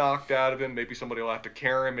wind knocked out of him. Maybe somebody will have to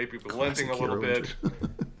carry him. Maybe he'll be limping a little bit.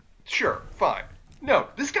 Sure, fine. No,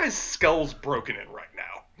 this guy's skull's broken in right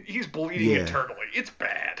now. He's bleeding internally. It's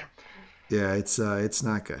bad. Yeah, it's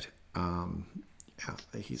not good.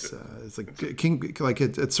 He's it's like King, like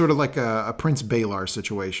it's sort of like a Prince Balar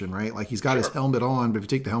situation, right? Like he's got his helmet on, but if you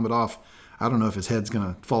take the helmet off, I don't know if his head's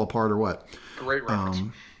gonna fall apart or what. Great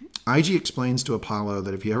reference. IG explains to Apollo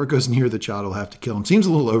that if he ever goes near the child, he'll have to kill him. Seems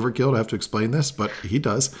a little overkill to have to explain this, but he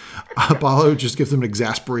does. Apollo just gives him an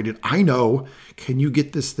exasperated, I know. Can you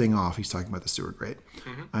get this thing off? He's talking about the steward, right?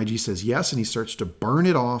 Mm-hmm. IG says yes, and he starts to burn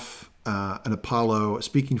it off. And Apollo,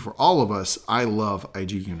 speaking for all of us, I love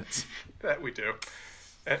IG units. That we do.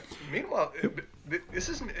 Meanwhile, this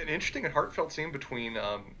is an interesting and heartfelt scene between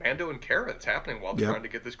Mando and Kara that's happening while they're trying to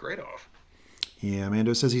get this grade off. Yeah,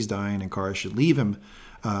 Mando says he's dying and Kara should leave him.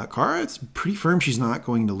 Kara is pretty firm she's not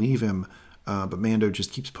going to leave him, but Mando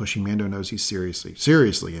just keeps pushing. Mando knows he's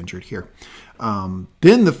seriously injured here.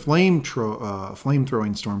 Then the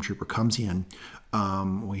flame-throwing stormtrooper comes in.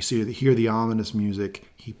 We hear the ominous music.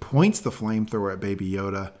 He points the flamethrower at Baby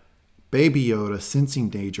Yoda. Baby Yoda, sensing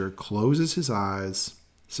danger, closes his eyes,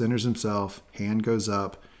 centers himself, hand goes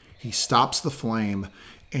up. He stops the flame,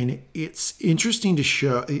 and it's interesting to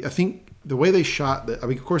show. I think the way they shot that, I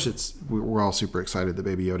mean, of course, we're all super excited that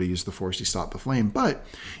Baby Yoda used the Force to stop the flame. But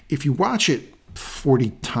if you watch it 40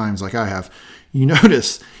 times like I have, you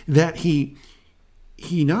notice that he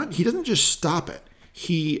doesn't just stop it.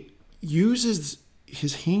 He uses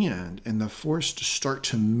his hand and the Force to start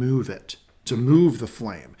to move it, to move the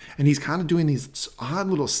flame. And he's kind of doing these odd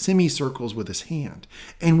little semicircles with his hand.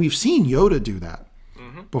 And we've seen Yoda do that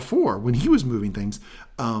before when he was moving things,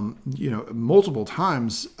 multiple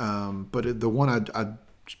times. But the one I'd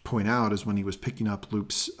point out is when he was picking up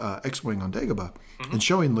Luke's X-Wing on Dagobah and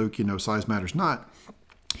showing Luke, size matters not.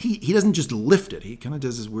 He doesn't just lift it. He kind of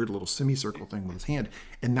does this weird little semicircle thing with his hand.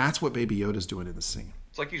 And that's what Baby Yoda's doing in the scene.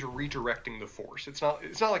 It's like he's redirecting the Force. It's not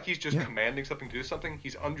like he's just commanding something to do something.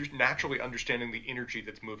 He's naturally understanding the energy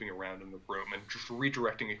that's moving around in the room and just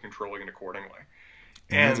redirecting and controlling it accordingly.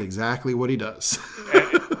 And that's exactly what he does.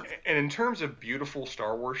 and in terms of beautiful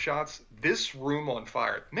Star Wars shots, this room on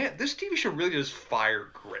fire, man, this TV show really does fire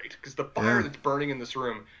great. Because the fire that's burning in this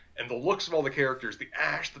room and the looks of all the characters, the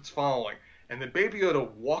ash that's falling, and then Baby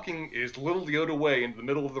Yoda walking his little Yoda way into the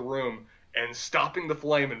middle of the room and stopping the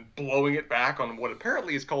flame and blowing it back on what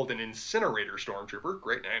apparently is called an incinerator stormtrooper,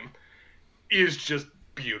 great name, is just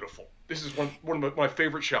beautiful. This is one of my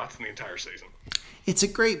favorite shots in the entire season. It's a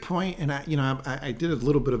great point, and I did a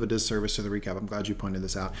little bit of a disservice to the recap. I'm glad you pointed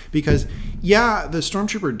this out because, the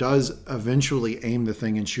stormtrooper does eventually aim the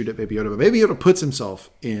thing and shoot at Baby Yoda, but Baby Yoda puts himself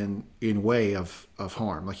in way of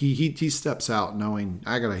harm. Like he steps out knowing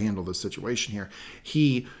I got to handle this situation here.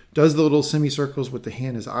 He does the little semicircles with the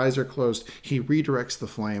hand. His eyes are closed. He redirects the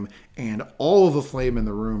flame, and all of the flame in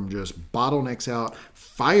the room just bottlenecks out,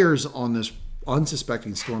 fires on this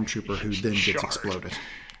unsuspecting stormtrooper who then gets exploded.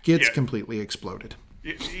 Completely exploded.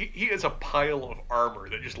 He is a pile of armor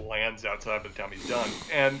that just lands outside by the time he's done.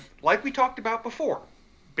 And like we talked about before,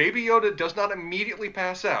 Baby Yoda does not immediately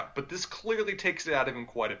pass out, but this clearly takes it out of him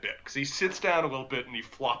quite a bit because he sits down a little bit and he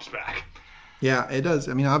flops back. Yeah, it does.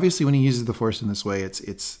 I mean, obviously, when he uses the Force in this way,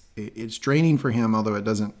 it's draining for him. Although it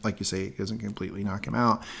doesn't, like you say, it doesn't completely knock him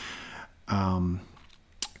out.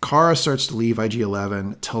 Kara starts to leave.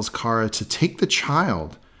 IG-11 tells Kara to take the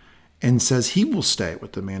child and says he will stay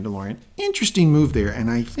with the Mandalorian. Interesting move there. And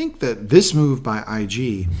I think that this move by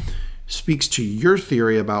IG speaks to your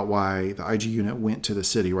theory about why the IG unit went to the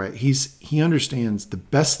city, right? He understands the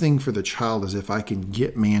best thing for the child is if I can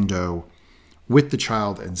get Mando with the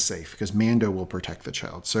child and safe, because Mando will protect the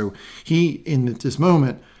child. So he, in this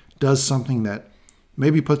moment, does something that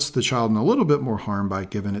maybe puts the child in a little bit more harm by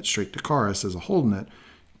giving it straight to Karis as a holding it,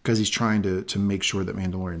 because he's trying to make sure that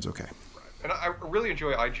Mandalorian's okay. And I really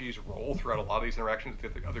enjoy IG's role throughout a lot of these interactions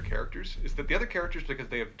with the other characters, is that the other characters, because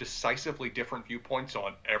they have decisively different viewpoints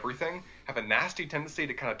on everything, have a nasty tendency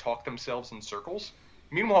to kind of talk themselves in circles.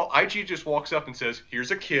 Meanwhile, IG just walks up and says, here's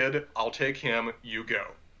a kid, I'll take him, you go.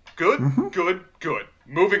 Good, good.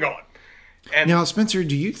 Moving on. And now, Spencer,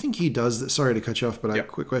 do you think he does that? Sorry to cut you off, but I have a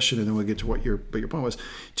quick question, and then we'll get to what your point was.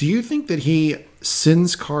 Do you think that he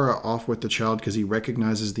sends Kara off with the child because he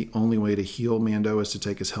recognizes the only way to heal Mando is to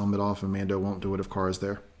take his helmet off, and Mando won't do it if Kara's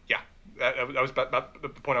there? Yeah, that was about the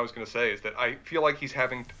point I was going to say, is that I feel like he's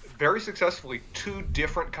having very successfully two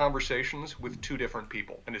different conversations with two different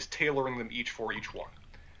people, and is tailoring them each for each one.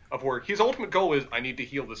 Of where his ultimate goal is, I need to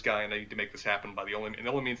heal this guy, and I need to make this happen and the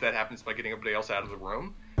only means that happens by getting everybody else out of the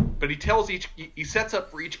room. But he sets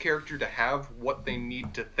up for each character to have what they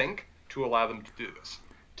need to think to allow them to do this.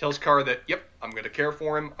 Tells Kara that, yep, I'm going to care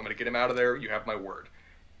for him, I'm going to get him out of there, you have my word.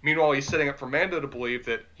 Meanwhile, he's setting up for Mando to believe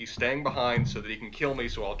that he's staying behind so that he can kill me,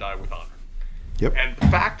 so I'll die with honor. Yep. And the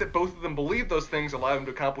fact that both of them believe those things allow him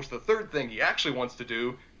to accomplish the third thing he actually wants to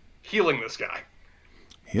do, healing this guy.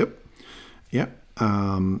 Yep.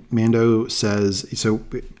 Mando says, so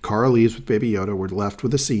Kara leaves with Baby Yoda. We're left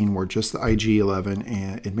with a scene where just the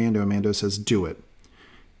IG-11 and Mando says, do it.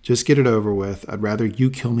 Just get it over with. I'd rather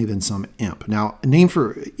you kill me than some imp. Now, a name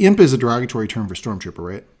for imp is a derogatory term for stormtrooper,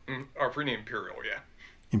 right? Or for Imperial, yeah.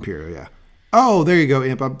 Imperial, yeah. Oh, there you go,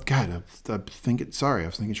 imp. I was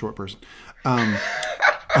thinking short person.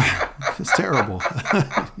 It's terrible.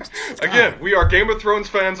 Again, we are Game of Thrones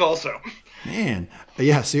fans also. Man,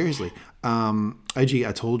 yeah, seriously. IG,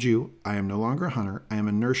 I told you I am no longer a hunter. I am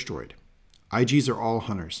a nurse droid. IGs are all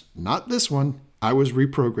hunters. Not this one. I was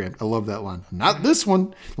reprogrammed. I love that line. Not this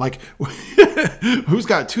one. Like, who's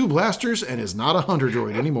got two blasters and is not a hunter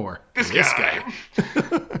droid anymore? This guy.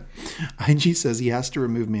 IG says he has to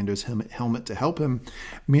remove Mando's helmet to help him.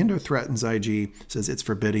 Mando threatens IG, says it's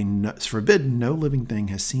forbidden. No living thing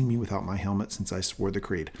has seen me without my helmet since I swore the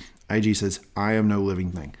creed. IG says, I am no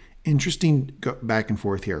living thing. Interesting back and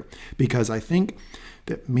forth here, because I think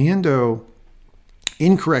that Mando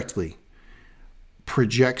incorrectly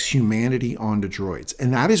projects humanity onto droids,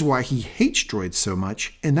 and that is why he hates droids so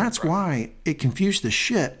much, and that's why it confused the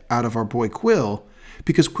shit out of our boy Quill,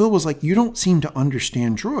 because Quill was like, you don't seem to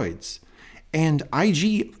understand droids. And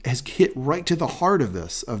IG has hit right to the heart of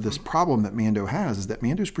this problem that Mando has, is that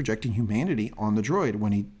Mando's projecting humanity on the droid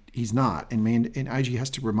when he's not. And IG has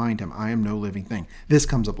to remind him, I am no living thing. This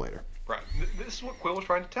comes up later. Right. This is what Quill was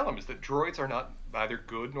trying to tell him, is that droids are not neither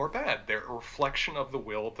good nor bad. They're a reflection of the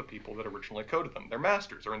will of the people that originally coded them. They're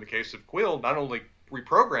masters, or in the case of Quill, not only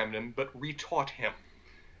reprogrammed him, but retaught him.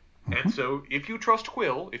 Mm-hmm. And so if you trust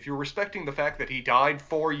Quill, if you're respecting the fact that he died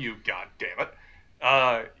for you, god damn it,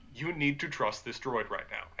 you need to trust this droid right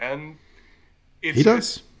now. And he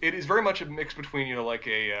does. It is very much a mix between, like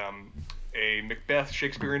a Macbeth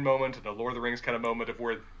Shakespearean moment and a Lord of the Rings kind of moment of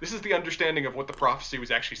where this is the understanding of what the prophecy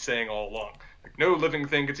was actually saying all along. Like, no living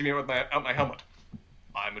thing can see me without my helmet.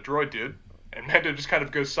 I'm a droid, dude. And Mando just kind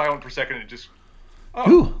of goes silent for a second and just,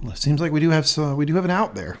 ooh, seems like we do have an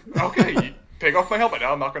out there. Okay, you take off my helmet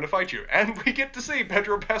now. I'm not going to fight you. And we get to see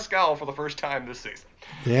Pedro Pascal for the first time this season.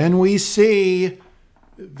 Then we see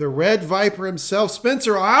the Red Viper himself.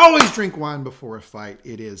 Spencer, I always drink wine before a fight.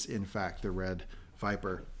 It is, in fact, the Red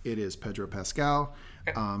Viper. It is Pedro Pascal.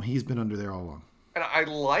 He's been under there all along. And I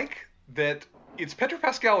like that it's Pedro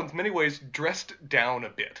Pascal in many ways dressed down a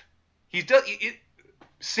bit.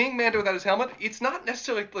 Seeing Mando without his helmet, it's not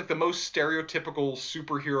necessarily like the most stereotypical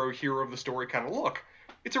superhero hero of the story kind of look.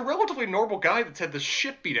 It's a relatively normal guy that's had the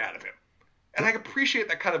shit beat out of him. And I appreciate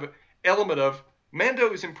that kind of element of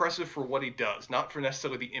Mando is impressive for what he does, not for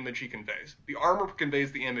necessarily the image he conveys. The armor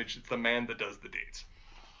conveys the image. It's the man that does the deeds.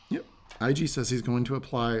 Yep. IG says he's going to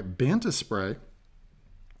apply Banta spray.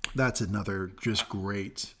 That's another just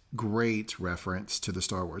great reference to the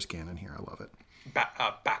Star Wars canon here. I love it.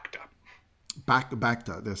 Bacta.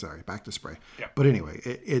 Bacta spray. Yeah. But anyway,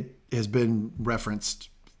 it has been referenced.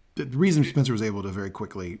 The reason Spencer was able to very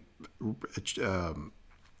quickly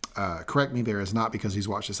correct me there is not because he's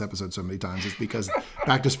watched this episode so many times. It's because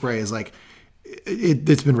Bacta spray is like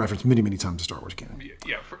It's been referenced many, many times in Star Wars canon.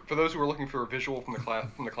 Yeah, for those who are looking for a visual from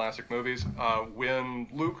the classic movies, when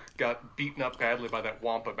Luke got beaten up badly by that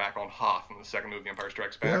Wampa back on Hoth in the second movie, Empire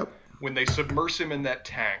Strikes Back, Yep. when they submerge him in that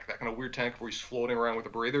tank, that kind of weird tank where he's floating around with a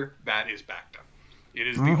breather, that is Bacta. It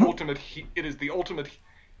is the ultimate. It is the ultimate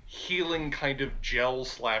healing kind of gel /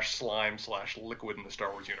 slime / liquid in the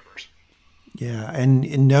Star Wars universe. Yeah,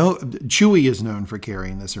 and no, Chewie is known for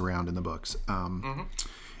carrying this around in the books.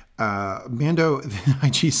 Mando,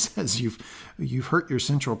 IG says you've hurt your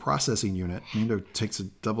central processing unit. Mando takes a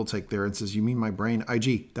double take there and says, "You mean my brain?"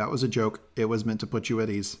 IG, that was a joke. It was meant to put you at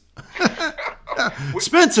ease.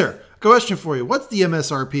 Spencer, question for you. What's the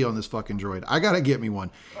MSRP on this fucking droid? I gotta get me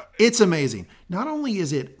one. It's amazing. Not only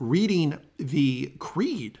is it reading the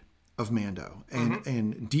creed of Mando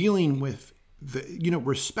and dealing with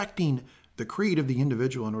respecting the creed of the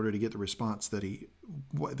individual in order to get the response that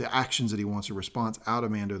the actions that he wants, a response out of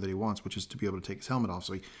Mando that he wants, which is to be able to take his helmet off.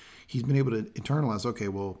 So he's been able to internalize, okay,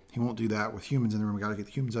 well, he won't do that with humans in the room. We got to get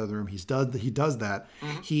the humans out of the room. He does that.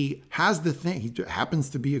 He has the thing. He happens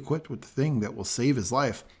to be equipped with the thing that will save his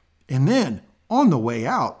life. And then on the way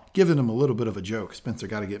out, giving him a little bit of a joke. Spencer,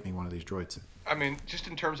 got to get me one of these droids. I mean, just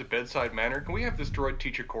in terms of bedside manner, can we have this droid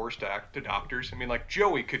teach a course to doctors? I mean, like,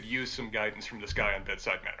 Joey could use some guidance from this guy on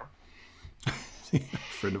bedside manner. A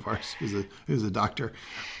friend of ours who's a doctor.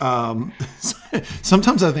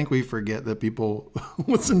 Sometimes I think we forget that people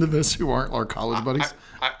listen to this who aren't our college buddies.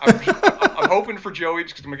 I'm hoping for Joey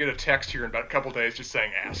just because I'm going to get a text here in about a couple days just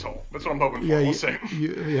saying asshole. That's what I'm hoping for. We'll see.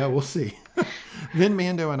 We'll see. Then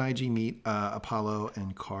Mando and IG meet Apollo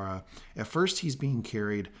and Cara. At first he's being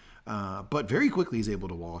carried, but very quickly he's able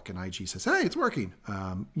to walk, and IG says, "Hey, it's working.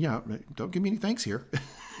 Don't give me any thanks here."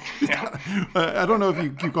 Yeah. I don't know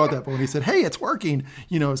if you caught that, but when he said, "Hey, it's working,"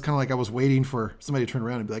 it's kind of like I was waiting for somebody to turn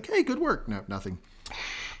around and be like, "Hey, good work." No, nothing.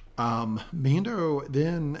 Mando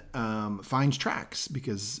then finds tracks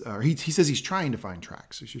because he says he's trying to find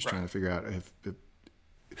tracks. He's just trying to figure out if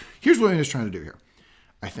here's what he's trying to do here.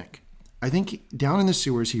 I think down in the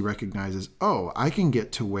sewers he recognizes, I can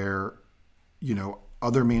get to where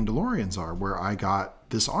other Mandalorians are, where I got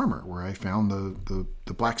this armor, where I found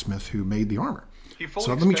the blacksmith who made the armor.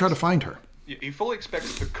 So let me try to find her. He fully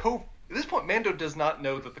expects the covert. At this point, Mando does not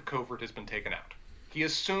know that the covert has been taken out. He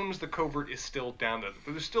assumes the covert is still down there.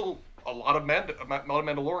 There's still a lot of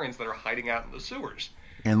Mandalorians that are hiding out in the sewers.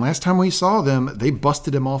 And last time we saw them, they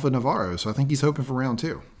busted him off of Navarro, so I think he's hoping for round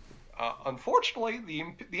 2. Unfortunately,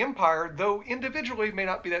 the Empire, though individually may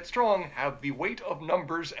not be that strong, have the weight of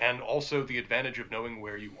numbers and also the advantage of knowing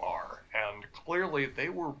where you are. And clearly, they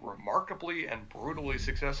were remarkably and brutally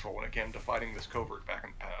successful when it came to fighting this covert back in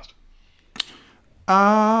the past.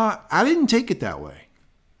 I didn't take it that way.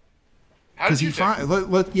 How did you take it?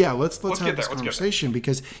 Let's have this conversation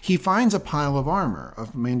because he finds a pile of armor,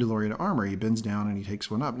 of Mandalorian armor. He bends down and he takes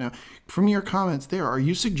one up. Now, from your comments there, are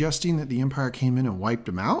you suggesting that the Empire came in and wiped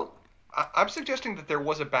him out? I'm suggesting that there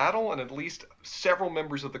was a battle and at least several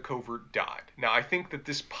members of the covert died. Now, I think that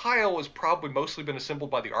this pile has probably mostly been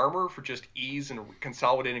assembled by the armor for just ease and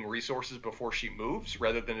consolidating resources before she moves,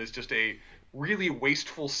 rather than as just a really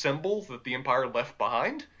wasteful symbol that the Empire left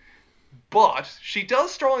behind. But she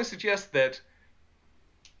does strongly suggest that...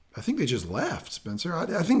 I think they just left, Spencer.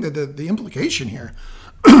 I think that the implication here...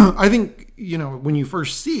 I think, when you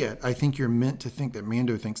first see it, I think you're meant to think that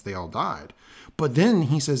Mando thinks they all died. But then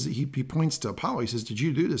he says, he points to Apollo. He says, "Did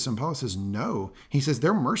you do this?" And Apollo says, "No." He says,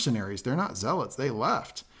 "They're mercenaries. They're not zealots. They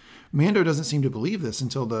left." Mando doesn't seem to believe this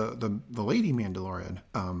until the lady Mandalorian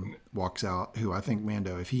walks out, who I think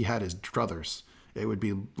Mando, if he had his druthers, it would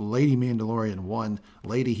be Lady Mandalorian 1,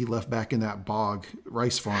 lady he left back in that bog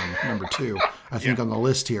rice farm, number 2, I think on the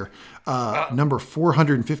list here. Number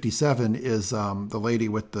 457 is the lady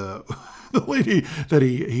with the lady that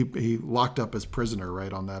he locked up as prisoner,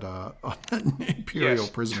 right, on that Imperial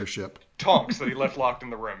prisoner ship. Tonks that he left locked in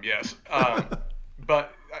the room, yes.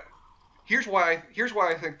 But here's why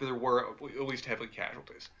I think there were at least heavy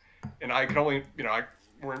casualties. And I can only,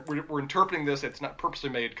 we're interpreting this, it's not purposely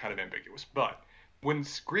made kind of ambiguous, but when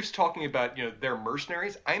Griff's talking about, their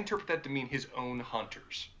mercenaries, I interpret that to mean his own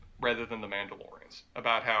hunters rather than the Mandalorians.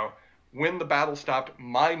 About how when the battle stopped,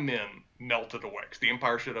 my men melted away because the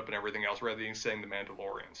Empire showed up and everything else, rather than saying the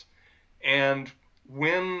Mandalorians. And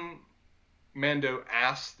when Mando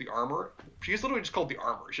asks the armor, she's literally just called the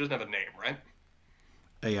armor. She doesn't have a name, right?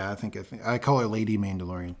 Yeah, I think I call her Lady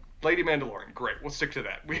Mandalorian. Lady Mandalorian, great. We'll stick to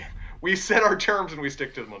that. We set our terms and we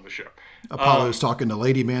stick to them on the show. Apollo's talking to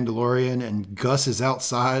Lady Mandalorian, and Gus is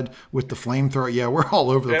outside with the flamethrower. Yeah, we're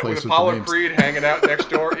all over the place with Apollo the names. Creed hanging out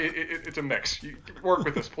next door. It's a mix. You work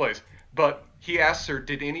with us, please. But he asks her,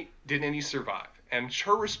 did any survive? And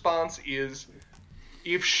her response is,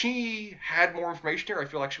 if she had more information here, I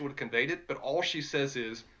feel like she would have conveyed it. But all she says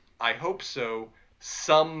is, I hope so.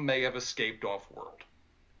 Some may have escaped off-world.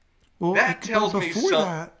 Well, That tells me before some.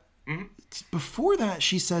 that, before that,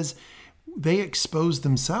 she says they exposed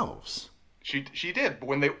themselves. She did, but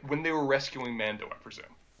when they were rescuing Mando, I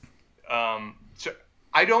presume. So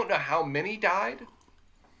I don't know how many died,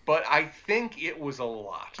 but I think it was a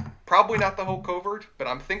lot. Probably not the whole covert, but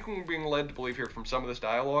I'm thinking we're being led to believe here from some of this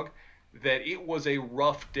dialogue that it was a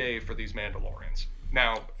rough day for these Mandalorians.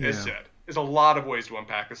 Now, as said, there's a lot of ways to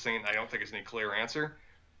unpack the scene. I don't think it's any clear answer.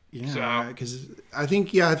 Yeah, because I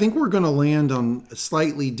think we're going to land on a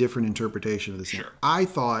slightly different interpretation of this. Sure. I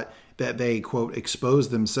thought that they, quote,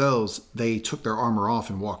 exposed themselves. They took their armor off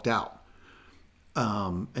and walked out.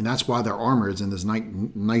 And that's why their armor is in this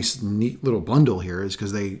nice, neat little bundle here, is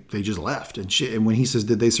because they just left. And when he says,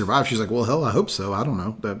 did they survive? She's like, well, hell, I hope so. I don't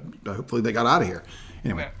know. But hopefully they got out of here.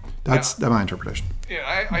 Anyway, that's my interpretation.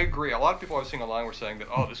 Yeah, I agree. A lot of people I was seeing online were saying that,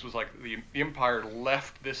 oh, this was like the Empire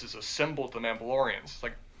left this as a symbol to Mandalorians. It's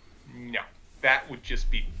like, no, that would just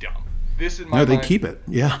be dumb. This is my No, they keep it.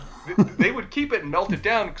 Yeah. They would keep it and melt it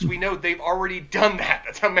down because we know they've already done that.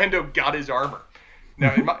 That's how Mando got his armor.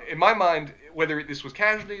 Now, in my mind, whether this was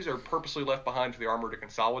casualties or purposely left behind for the armor to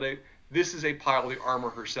consolidate, this is a pile the armor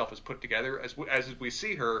herself has put together as we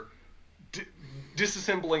see her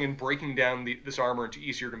disassembling and breaking down this armor into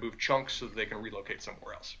easier to move chunks so that they can relocate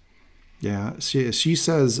somewhere else. Yeah, she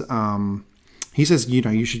says, he says,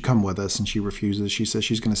 you should come with us, and she refuses. She says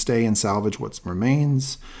she's going to stay and salvage what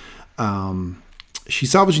remains.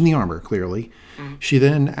 She's salvaging the armor, clearly. Mm-hmm. She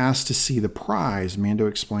then asks to see the prize. Mando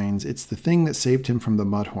explains it's the thing that saved him from the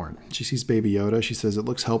Mudhorn. She sees Baby Yoda. She says it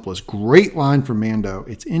looks helpless. Great line from Mando.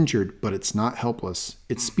 It's injured, but it's not helpless.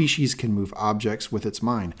 Its species can move objects with its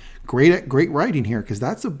mind. Great writing here, because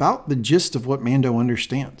that's about the gist of what Mando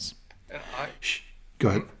understands. Go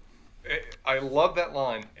ahead. I love that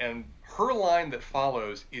line, and her line that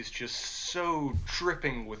follows is just so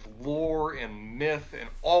dripping with lore and myth and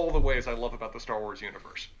all the ways I love about the Star Wars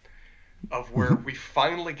universe, of where we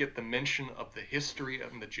finally get the mention of the history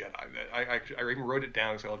of the Jedi. I even wrote it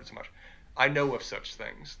down because I love it so much. I know of such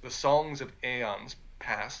things. The songs of aeons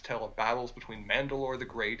past tell of battles between Mandalore the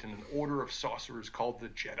Great and an order of sorcerers called the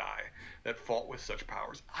Jedi that fought with such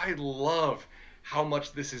powers. I love how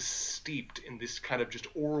much this is steeped in this kind of just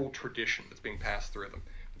oral tradition that's being passed through them.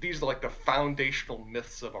 These are like the foundational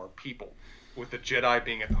myths of our people, with the Jedi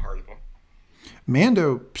being at the heart of them.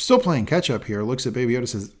 Mando, still playing catch up here, looks at Baby Yoda and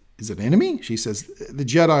says, is it enemy? She says, the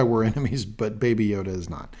Jedi were enemies, but Baby Yoda is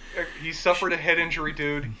not. He suffered a head injury,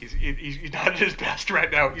 dude. He's not at his best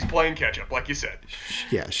right now. He's playing catch up, like you said.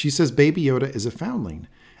 Yeah, she says Baby Yoda is a foundling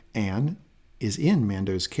and is in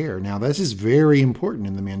Mando's care. Now, this is very important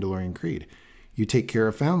in the Mandalorian Creed. You take care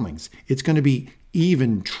of foundlings. It's going to be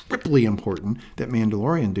even triply important that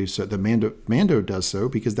Mandalorian do so. That Mando does so,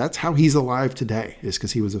 because that's how he's alive today. Is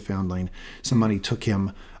because he was a foundling. Somebody took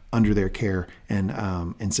him under their care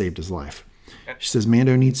and saved his life. She says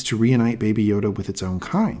Mando needs to reunite Baby Yoda with its own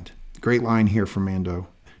kind. Great line here from Mando.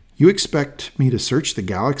 You expect me to search the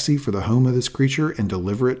galaxy for the home of this creature and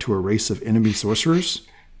deliver it to a race of enemy sorcerers?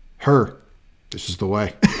 This is the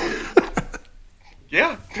way.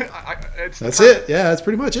 Yeah. That's it. Yeah, that's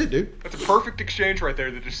pretty much it, dude. That's a perfect exchange right there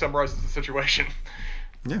that just summarizes the situation.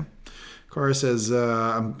 Yeah. Kara says,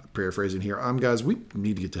 I'm paraphrasing here. Guys, we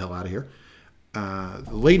need to get the hell out of here. The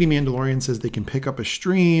Lady Mandalorian says they can pick up a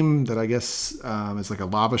stream that I guess is like a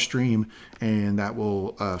lava stream, and that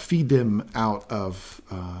will feed them out of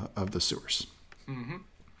the sewers. Mm-hmm.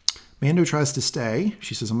 Mando tries to stay.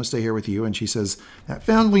 She says, I'm going to stay here with you. And she says, that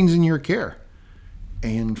foundling's in your care.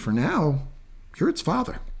 And for now, you're its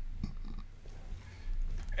father.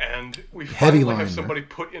 And we finally have somebody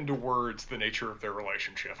put into words the nature of their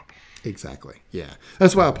relationship. Exactly. Yeah.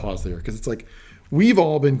 That's why I paused there, because it's like we've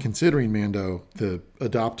all been considering Mando the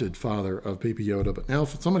adopted father of Baby Yoda, but now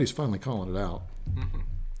somebody's finally calling it out. Mm-hmm.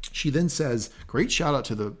 She then says, great shout out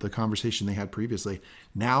to the conversation they had previously.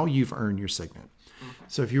 Now you've earned your signet. Mm-hmm.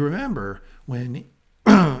 So if you remember when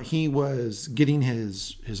he was getting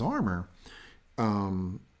his armor,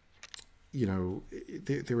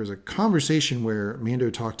 there was a conversation where Mando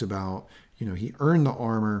talked about, he earned the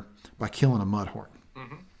armor by killing a Mudhorn.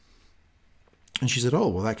 Mm-hmm. And she said, oh,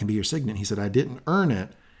 well, that can be your signet. He said, I didn't earn it.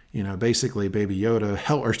 Basically Baby Yoda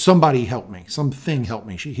helped, or somebody helped me. Something helped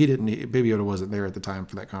me. Baby Yoda wasn't there at the time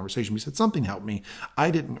for that conversation. He said, something helped me.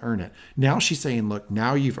 I didn't earn it. Now she's saying, look,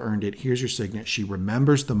 now you've earned it. Here's your signet. She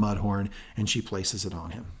remembers the Mudhorn and she places it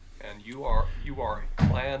on him. And you are a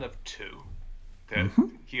clan of two. That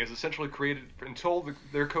he has essentially created, until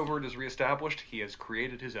their covert is reestablished, he has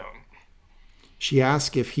created his own. She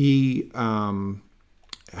asked if he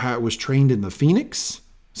was trained in the Phoenix,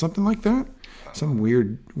 something like that. Some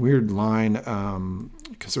weird line,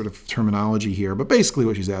 sort of terminology here. But basically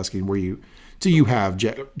what she's asking, do you have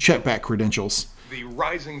jetpack credentials? The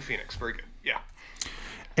Rising Phoenix. Very good. Yeah.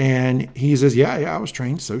 And he says, yeah, I was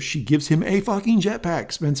trained. So she gives him a fucking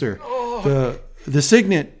jetpack, Spencer. Oh. The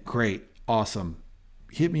Signet, great, awesome.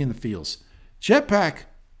 Hit me in the feels. Jetpack,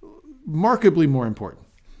 markedly more important.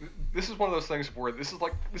 This is one of those things where this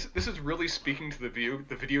is really speaking to the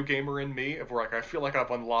video gamer in me, of where like I feel like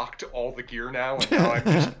I've unlocked all the gear now, and now I'm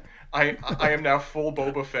just I am now full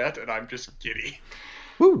Boba Fett, and I'm just giddy.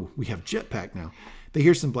 Woo, we have jetpack now. They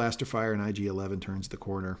hear some blaster fire, and IG-11 turns the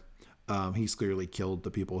corner. He's clearly killed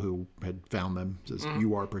the people who had found them. Says,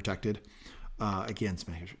 you are protected. Again,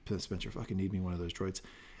 Spencer fucking need me one of those droids.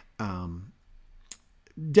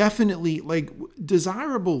 Definitely, like,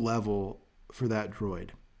 desirable level for that droid.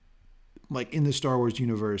 Like, in the Star Wars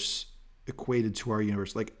universe, equated to our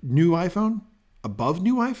universe. Like, new iPhone? Above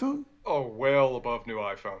new iPhone? Oh, well above new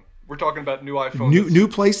iPhone. We're talking about new iPhone. New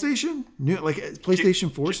PlayStation? New, like, a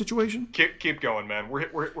PlayStation 4 situation? Keep going, man.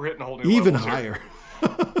 We're hitting a whole new even levels higher.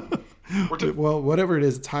 Here. Well, whatever it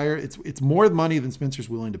is, it's higher. It's more money than Spencer's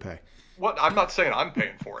willing to pay. What? I'm not saying I'm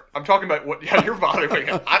paying for it. I'm talking about what. Yeah, you're bothering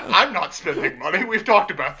me. I'm not spending money. We've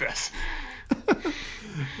talked about this.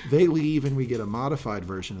 They leave, and we get a modified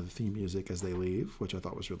version of the theme music as they leave, which I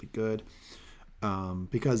thought was really good.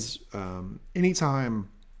 Because anytime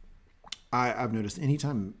I've noticed,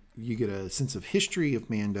 anytime you get a sense of history of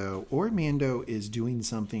Mando, or Mando is doing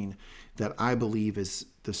something that I believe is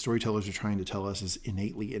the storytellers are trying to tell us is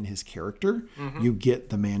innately in his character, you get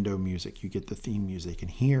the Mando music, you get the theme music.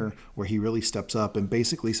 And here, where he really steps up and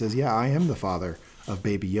basically says, yeah, I am the father of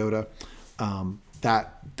Baby Yoda,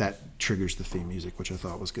 that triggers the theme music, which I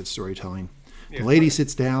thought was good storytelling. Yeah. The lady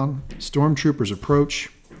sits down, stormtroopers approach.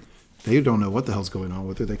 They don't know what the hell's going on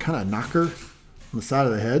with her. They kind of knock her on the side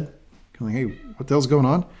of the head. Kind of like, hey, what the hell's going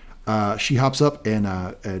on? She hops up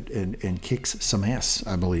and kicks some ass,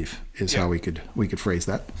 I believe, is how we could phrase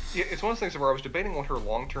that. Yeah, it's one of those things where I was debating what her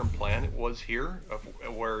long-term plan was here, of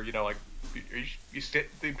where, like, the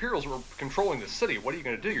Imperials were controlling the city. What are you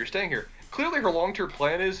going to do? You're staying here. Clearly, her long-term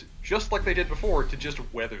plan is, just like they did before, to just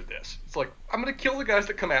weather this. It's like, I'm going to kill the guys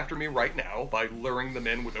that come after me right now by luring them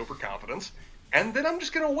in with overconfidence, and then I'm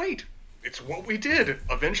just going to wait. It's what we did.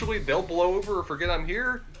 Eventually, they'll blow over or forget I'm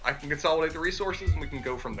here. I can consolidate the resources, and we can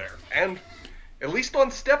go from there. And at least on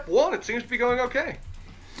step one, it seems to be going okay.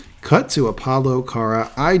 Cut to Apollo, Cara,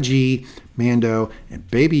 IG, Mando, and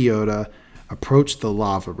Baby Yoda approach the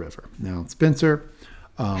lava river. Now, Spencer,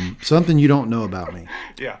 something you don't know about me.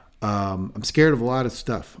 Yeah. I'm scared of a lot of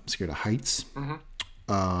stuff. I'm scared of heights.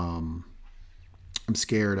 I'm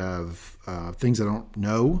scared of things I don't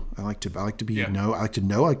know. I like to be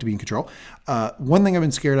in control. One thing I've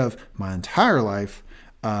been scared of my entire life,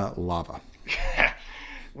 lava.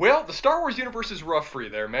 Well, the Star Wars universe is rough for you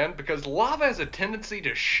there, man, because lava has a tendency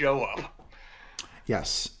to show up.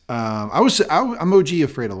 Yes. I'm OG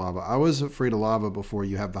afraid of lava. I was afraid of lava before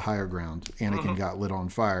you have the higher ground. Anakin got lit on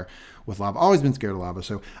fire with lava. Always been scared of lava.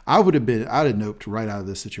 So I'd have noped right out of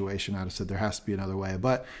this situation. I'd have said there has to be another way.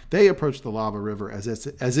 But they approach the lava river as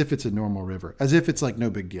if it's a normal river. As if it's like no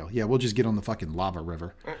big deal. Yeah, we'll just get on the fucking lava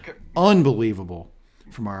river. Okay. Unbelievable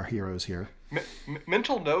from our heroes here.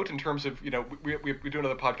 Mental note in terms of, we do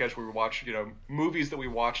another podcast where we watch, movies that we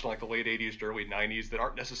watched in like the late 80s to early 90s that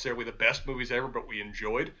aren't necessarily the best movies ever, but we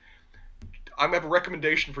enjoyed. I have a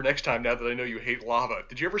recommendation for next time now that I know you hate lava.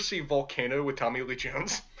 Did you ever see Volcano with Tommy Lee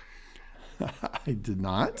Jones? I did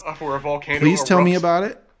not. Where a volcano Please tell me about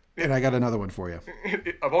it, and I got another one for you.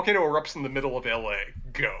 A volcano erupts in the middle of LA.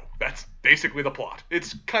 Go. That's basically the plot.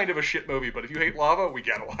 It's kind of a shit movie, but if you hate lava, we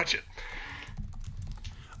gotta watch it.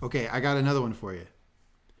 Okay, I got another one for you.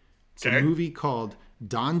 It's a movie called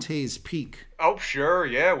Dante's Peak. Oh, sure,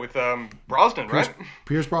 yeah, with Brosnan, right?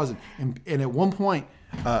 Pierce Brosnan. And at one point,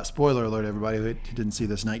 spoiler alert, everybody who didn't see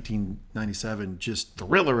this 1997 just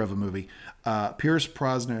thriller of a movie, Pierce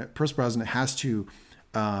Brosnan has to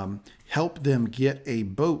help them get a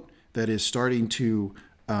boat that is starting to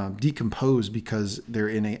decompose because they're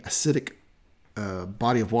in a acidic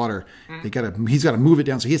body of water. He's got to move it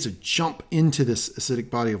down, so he has to jump into this acidic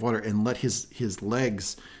body of water and let his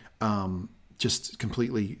legs just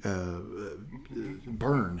completely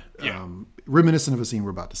burn. Yeah. Reminiscent of a scene we're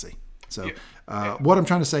about to see. So Yeah. what I'm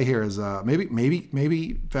trying to say here is maybe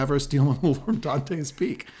Favreau's stealing a little from Dante's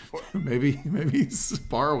Peak. maybe he's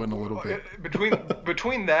borrowing a little bit.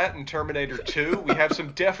 Between that and Terminator 2, we have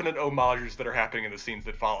some definite homages that are happening in the scenes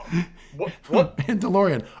that follow. What?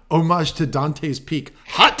 Mandalorian, homage to Dante's Peak.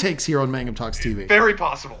 Hot takes here on Mangum Talks TV. Very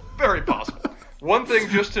possible. Very possible. One thing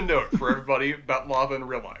just to note for everybody about lava in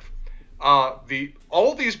real life.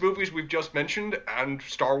 All these movies we've just mentioned and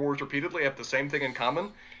Star Wars repeatedly have the same thing in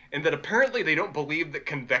common, in that apparently they don't believe that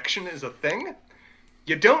convection is a thing.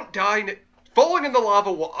 You don't die. Falling in the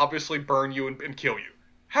lava will obviously burn you and kill you.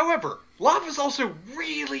 However, lava is also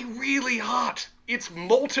really, really hot. It's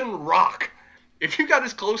molten rock. If you got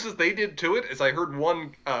as close as they did to it, as I heard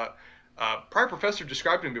one prior professor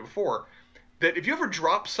describe to me before, that if you ever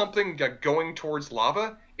drop something going towards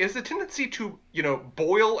lava, it has a tendency to,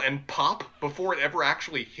 boil and pop before it ever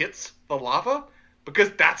actually hits the lava,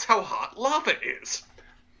 because that's how hot lava is.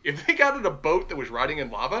 If they got in a boat that was riding in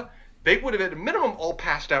lava, they would have at a minimum all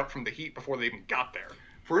passed out from the heat before they even got there.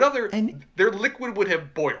 For another, their liquid would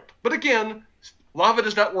have boiled. But again, lava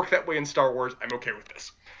does not work that way in Star Wars. I'm okay with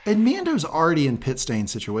this. And Mando's already in pit stain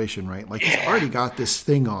situation, right? Like, he's already got this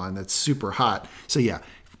thing on that's super hot. So yeah,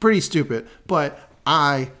 pretty stupid. But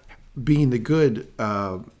I, being the good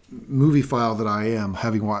movie file that I am,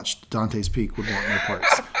 having watched Dante's Peak, would want no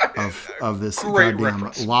parts of this Great goddamn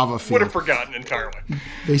reference. lava field. Would have forgotten entirely.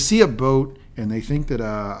 They see a boat and they think that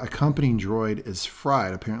a accompanying droid is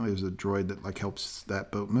fried. Apparently there's a droid that helps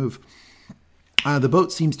that boat move. The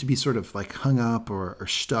boat seems to be sort of hung up or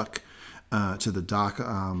stuck to the dock,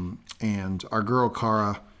 and our girl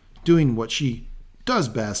Kara, doing what she does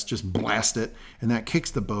best, just blast it, and that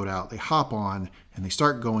kicks the boat out. They hop on and they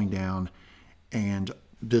start going down, and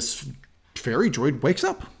this fairy droid wakes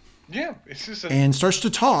up. Yeah, it's just and starts to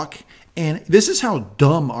talk. And this is how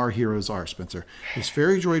dumb our heroes are, Spencer. This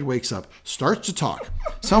fairy droid wakes up, starts to talk.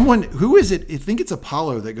 Someone, who is it? I think it's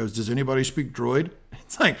Apollo that goes, "Does anybody speak droid?"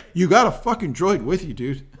 It's like, you got a fucking droid with you,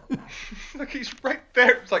 dude. Look, he's right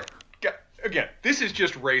there. It's like, again, this is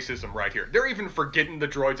just racism right here. They're even forgetting the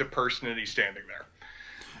droid's a person and he's standing there.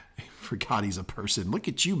 Forgot he's a person. Look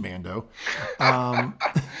at you, Mando.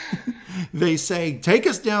 They say, "Take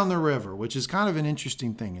us down the river," which is kind of an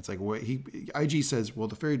interesting thing. It's like, IG says, "Well,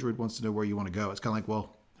 the fairy droid wants to know where you want to go." It's kind of like,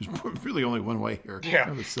 well, there's really only one way here. Yeah.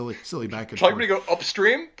 Kind of a silly back and Tell forth. me to go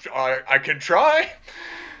upstream? I could try.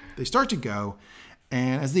 They start to go,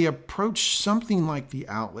 and as they approach something like the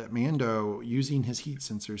outlet, Mando, using his heat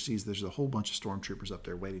sensor, sees there's a whole bunch of stormtroopers up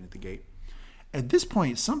there waiting at the gate. At this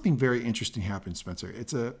point, something very interesting happens, Spencer.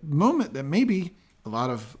 It's a moment that maybe a lot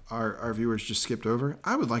of our viewers just skipped over.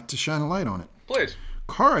 I would like to shine a light on it. Please.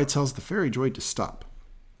 Kara tells the fairy droid to stop.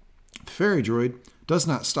 The fairy droid does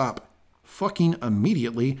not stop fucking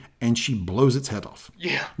immediately, and she blows its head off.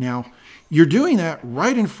 Yeah. Now, you're doing that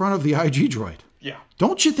right in front of the IG droid. Yeah.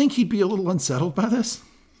 Don't you think he'd be a little unsettled by this?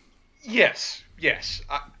 Yes.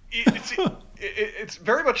 It's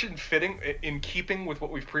very much in keeping with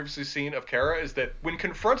what we've previously seen of Kara, is that when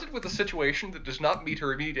confronted with a situation that does not meet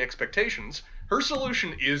her immediate expectations, her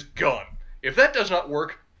solution is gun. If that does not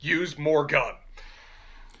work, use more gun.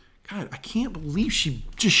 God, I can't believe she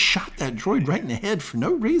just shot that droid right in the head for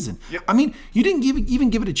no reason. Yep. I mean, you didn't even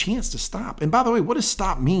give it a chance to stop. And by the way, what does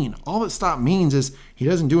stop mean? All that stop means is he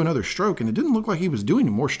doesn't do another stroke, and it didn't look like he was doing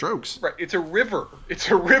more strokes. Right, it's a river. It's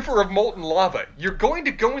a river of molten lava. You're going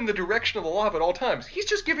to go in the direction of the lava at all times. He's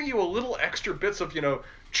just giving you a little extra bits of,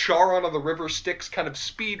 char on the river sticks kind of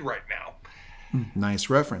speed right now. Nice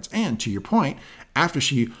reference. And to your point, after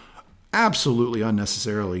she absolutely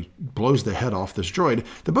unnecessarily blows the head off this droid,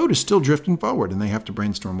 the boat is still drifting forward, and they have to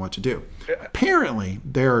brainstorm what to do. Apparently,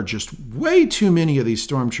 there are just way too many of these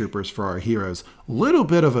stormtroopers for our heroes. Little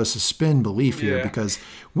bit of a suspend belief here, because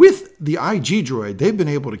with the IG droid, they've been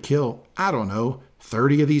able to kill,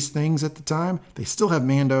 30 of these things at the time. They still have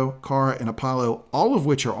Mando, Kara, and Apollo, all of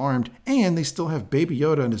which are armed, and they still have Baby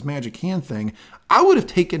Yoda and his magic hand thing. I would have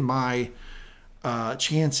taken my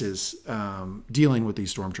chances dealing with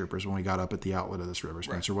these stormtroopers when we got up at the outlet of this river.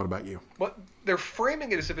 Spencer, What about you? Well, they're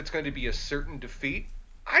framing it as if it's going to be a certain defeat.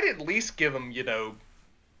 I'd at least give them,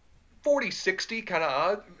 40, 60 kind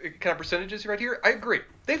of percentages right here. I agree.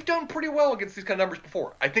 They've done pretty well against these kind of numbers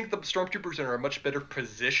before. I think the stormtroopers are in a much better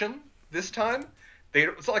position this time.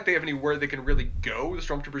 It's not like they have anywhere they can really go. The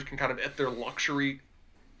stormtroopers can kind of, at their luxury,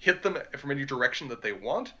 hit them from any direction that they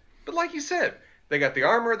want. But like you said, they got the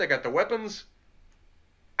armor, they got the weapons.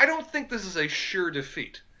 I don't think this is a sure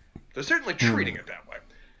defeat. They're certainly treating it that way.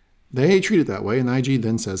 They treat it that way, and IG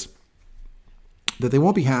then says that they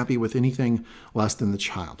won't be happy with anything less than the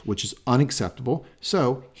child, which is unacceptable,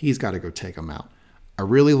 so he's got to go take them out. I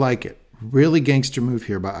really like it. Really gangster move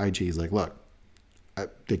here by IG. He's like, look,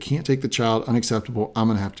 they can't take the child. Unacceptable. I'm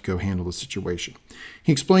going to have to go handle the situation.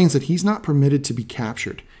 He explains that he's not permitted to be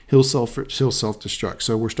captured. He'll self-destruct.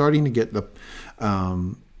 So we're starting to get the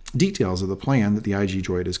details of the plan that the IG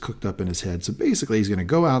droid has cooked up in his head. So basically, he's going to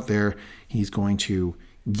go out there. He's going to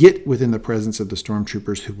get within the presence of the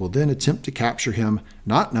stormtroopers, who will then attempt to capture him,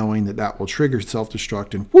 not knowing that that will trigger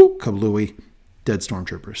self-destruct, and whoop, kablooey, dead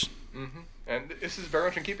stormtroopers. Mm-hmm. And this is very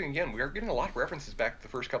much in keeping, again, we are getting a lot of references back to the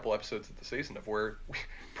first couple episodes of the season, of where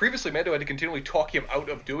previously Mando had to continually talk him out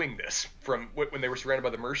of doing this from when they were surrounded by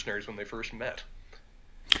the mercenaries when they first met.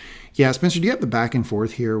 Yeah, Spencer, do you have the back and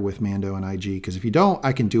forth here with Mando and IG? Because if you don't,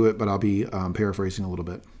 I can do it, but I'll be paraphrasing a little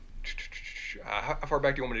bit. How far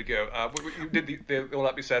back do you want me to go? They will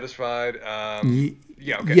not be satisfied.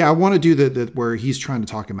 Yeah, okay. Yeah, I want to do the where he's trying to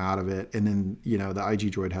talk him out of it, and then the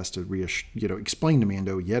IG droid has to explain to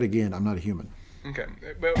Mando yet again, I'm not a human. Okay,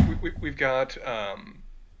 well we've got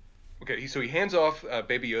so he hands off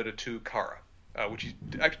Baby Yoda to Kara, which he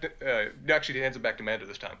actually hands it back to Mando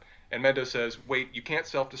this time. And Mando says, "Wait, you can't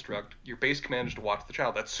self-destruct. Your base command is to watch the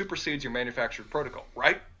child. That supersedes your manufactured protocol,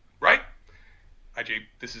 right? Right? IG,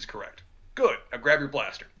 this is correct. Good. Now grab your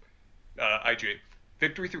blaster. IG,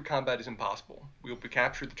 victory through combat is impossible. We will be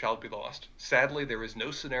captured. The child will be lost. Sadly, there is no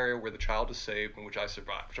scenario where the child is saved in which I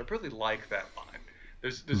survive." Which I really like that line.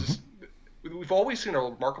 We've always seen a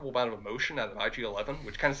remarkable amount of emotion out of IG-11,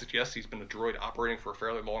 which kind of suggests he's been a droid operating for a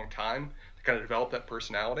fairly long time to kind of develop that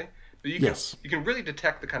personality. But you can really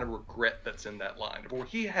detect the kind of regret that's in that line. Where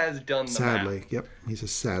he has done the sadly, math. Yep. He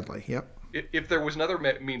says sadly, yep. If there was another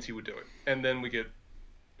means, he would do it. And then we get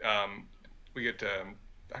I've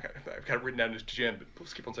got it written down as Jen, but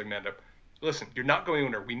let's keep on saying Mando. Listen, you're not going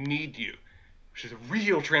anywhere. We need you. Which is a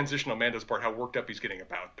real transition on Mando's part, how worked up he's getting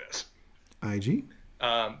about this. IG?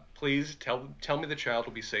 Please tell me the child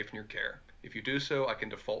will be safe in your care. If you do so, I can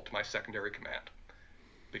default to my secondary command.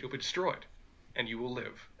 But you'll be destroyed, and you will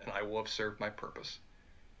live, and I will have served my purpose.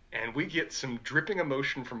 And we get some dripping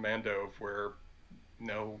emotion from Mando of where,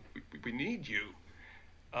 no, we need you.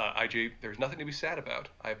 IG, there's nothing to be sad about.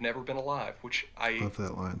 I have never been alive, which I love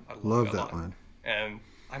that line. I love that line. And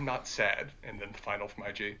I'm not sad. And then the final from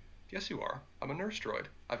IG, yes, you are. I'm a nurse droid.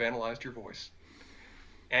 I've analyzed your voice.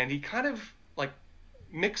 And he kind of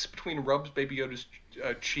rubs Baby Yoda's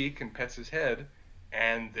cheek and pets his head,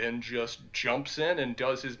 and then just jumps in and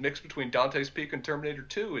does his mix between Dante's Peak and Terminator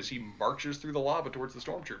 2 as he marches through the lava towards the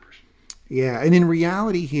stormtroopers. Yeah, and in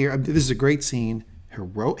reality here, this is a great scene.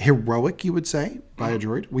 Heroic, you would say, by a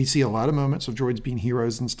droid. We see a lot of moments of droids being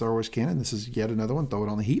heroes in Star Wars canon. This is yet another one. Throw it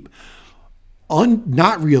on the heap.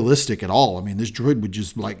 Not realistic at all. I mean, this droid would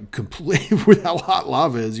just with how hot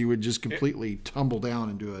lava is, you would just completely tumble down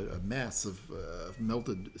into a mess of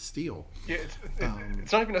melted steel. Yeah,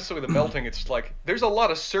 it's not even necessarily the melting. It's like there's a lot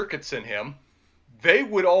of circuits in him. They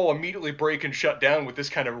would all immediately break and shut down with this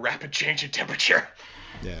kind of rapid change in temperature.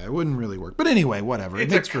 Yeah, it wouldn't really work. But anyway, whatever.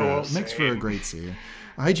 It makes for a great scene.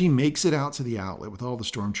 IG makes it out to the outlet with all the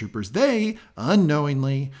stormtroopers. They,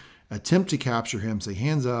 unknowingly, attempt to capture him. Say,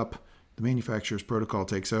 hands up. The manufacturer's protocol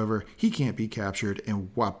takes over. He can't be captured.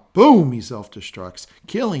 And boom, he self-destructs,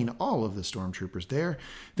 killing all of the stormtroopers there.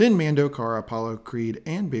 Then Mando, Kara, Apollo Creed,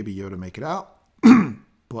 and Baby Yoda make it out.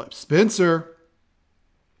 But Spencer...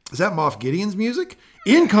 Is that Moff Gideon's music?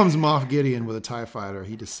 In comes Moff Gideon with a TIE fighter.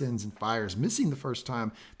 He descends and fires, missing the first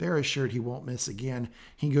time. They're assured he won't miss again.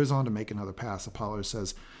 He goes on to make another pass. Apollo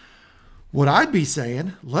says, what I'd be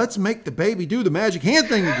saying, let's make the baby do the magic hand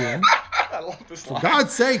thing again. I love this line. For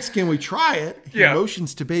God's sakes, can we try it? He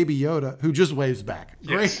motions to Baby Yoda, who just waves back.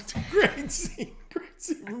 Yes. Great scene. Great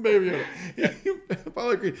scene from Baby Yoda. Yeah. Apollo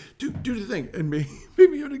agreed. Do the thing. And Baby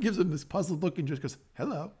Yoda gives him this puzzled look and just goes,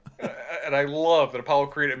 hello. And I love that Apollo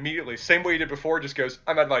Creed immediately, same way he did before, just goes,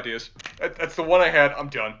 I'm out of ideas. That's the one I had. I'm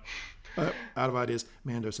done. Out of ideas.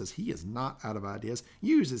 Mando says he is not out of ideas.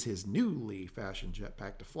 Uses his newly fashioned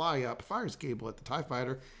jetpack to fly up, fires a cable at the TIE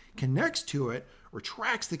fighter, connects to it,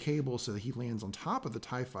 retracts the cable so that he lands on top of the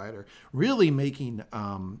TIE fighter, really making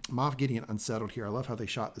Moff Gideon unsettled here. I love how they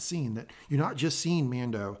shot the scene, that you're not just seeing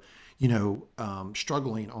Mando,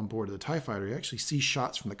 struggling on board of the TIE fighter. You actually see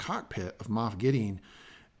shots from the cockpit of Moff Gideon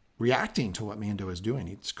reacting to what Mando is doing.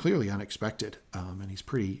 It's clearly unexpected, and he's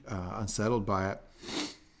pretty unsettled by it.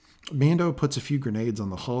 Mando puts a few grenades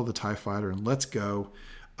on the hull of the TIE fighter and lets go.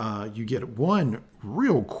 You get one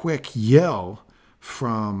real quick yell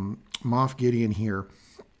from Moff Gideon here.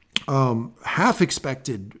 Half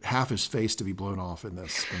expected half his face to be blown off in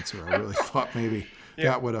this, Spencer. I really thought maybe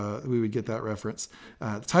Yeah. We would get that reference.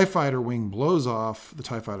 The TIE fighter wing blows off. The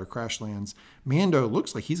TIE fighter crash lands. Mando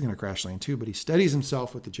looks like he's going to crash land too, but he steadies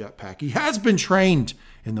himself with the jetpack. He has been trained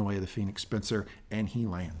in the way of the Phoenix, Spencer, and he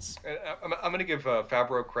lands. I'm going to give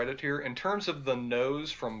Favreau credit here. In terms of the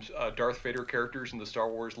no's from Darth Vader characters in the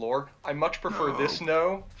Star Wars lore, I much prefer this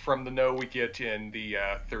no from the no we get in the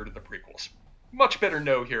third of the prequels. Much better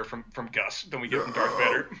no here from Gus than we get from Darth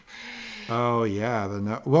Vader. Oh, yeah. The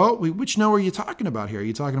no. Well, which no are you talking about here? Are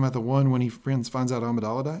you talking about the one when he finds out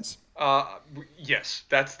Amidala dies? Yes,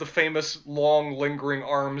 that's the famous long lingering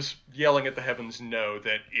arms yelling at the heavens no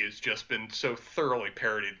that is just been so thoroughly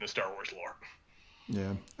parodied in the Star Wars lore.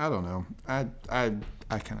 Yeah, I don't know. I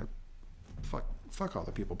kind of fuck all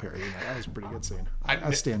the people parodying that. That was a pretty good scene.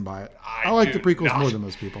 I stand by it. I like the prequels more than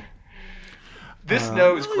most people. This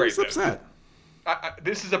no is great. He's upset.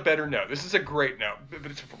 This is a better no. This is a great no, but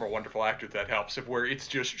it's from a wonderful actor that helps. Of where it's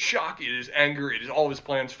just shock, it is anger, it is all of his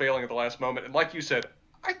plans failing at the last moment, and like you said,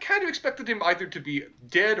 I kind of expected him either to be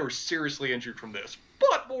dead or seriously injured from this,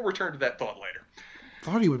 but we'll return to that thought later.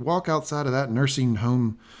 Thought he would walk outside of that nursing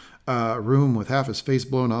home room with half his face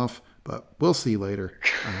blown off, but we'll see later.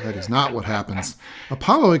 That is not what happens.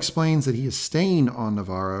 Apollo explains that he is staying on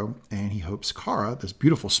Navarro, and he hopes Kara, this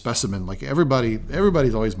beautiful specimen, like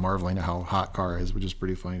everybody's always marveling at how hot Kara is, which is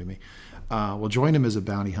pretty funny to me, will join him as a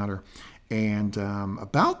bounty hunter. And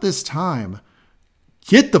about this time,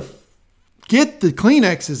 get the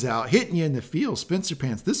Kleenexes out, hitting you in the field, Spencer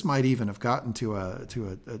Pants. This might even have gotten to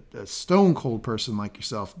a stone cold person like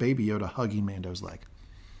yourself, Baby Yoda hugging Mando's leg.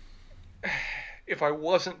 If I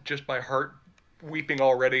wasn't just my heart weeping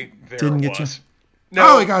already, Didn't get you?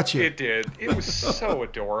 No, it got you. It did. It was so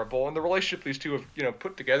adorable, and the relationship these two have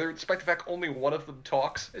put together, despite the fact only one of them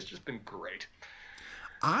talks, has just been great.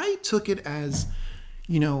 I took it as,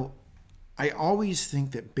 I always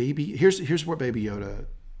think that here's what Baby Yoda,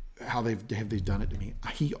 how they've done it to me.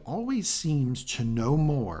 He always seems to know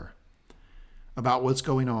more about what's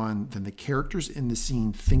going on than the characters in the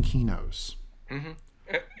scene think he knows. Mm-hmm.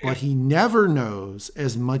 But he never knows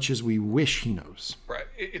as much as we wish he knows. Right.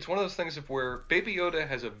 It's one of those things of where Baby Yoda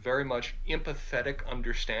has a very much empathetic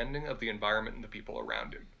understanding of the environment and the people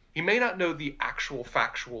around him. He may not know the actual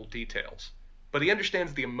factual details, but he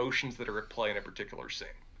understands the emotions that are at play in a particular scene.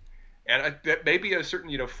 And that may be a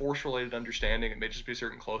certain, force-related understanding. It may just be a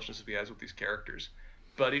certain closeness that he has with these characters.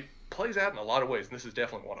 But it plays out in a lot of ways, and this is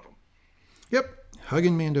definitely one of them. Yep.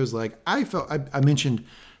 Hugging Mando's leg. I mentioned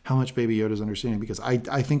how much Baby Yoda's understanding because I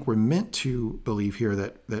think we're meant to believe here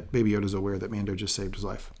that Baby Yoda's aware that Mando just saved his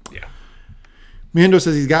life. Yeah. Mando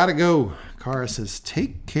says he's got to go. Kara says,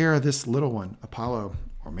 take care of this little one, Apollo,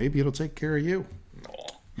 or maybe it'll take care of you.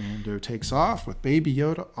 Aww. Mando takes off with Baby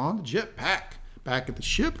Yoda on the jetpack. Back at the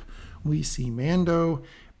ship, we see Mando,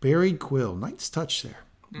 buried Quill. Nice touch there.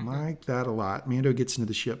 Mm-hmm. Like that a lot. Mando gets into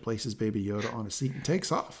the ship, places Baby Yoda on a seat, and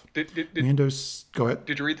takes off. Go ahead.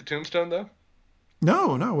 Did you read the tombstone, though?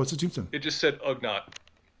 No. What's the tombstone? It just said Ugnaught.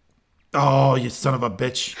 Oh, you son of a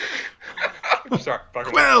bitch. Sorry.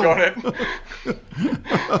 Quill! Go ahead.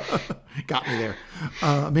 Got me there.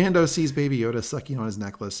 Mando sees Baby Yoda sucking on his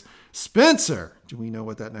necklace. Spencer, do we know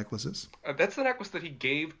what that necklace is? That's the necklace that he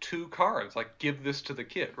gave to Kara. It's like, give this to the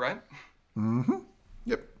kid, right? Mm-hmm.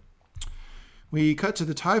 Yep. We cut to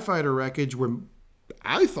the TIE fighter wreckage where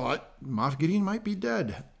I thought Moff Gideon might be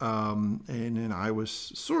dead. And then I was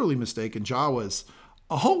sorely mistaken. Jawa's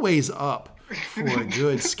always up for a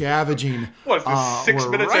good scavenging. What is this, 6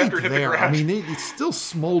 minutes right after it hit there. the ground? I mean, it's still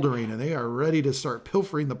smoldering, and they are ready to start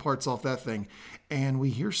pilfering the parts off that thing. And we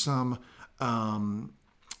hear some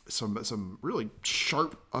really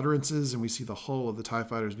sharp utterances, and we see the hull of the TIE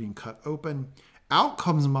fighters being cut open. Out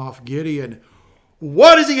comes Moff Gideon.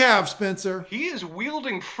 What does he have, Spencer? He is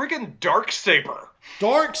wielding friggin' Darksaber.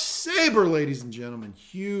 Darksaber, ladies and gentlemen.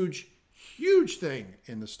 Huge thing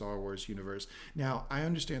in the Star Wars universe. Now, I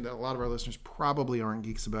understand that a lot of our listeners probably aren't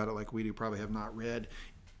geeks about it like we do, probably have not read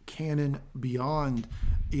canon beyond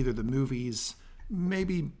either the movies,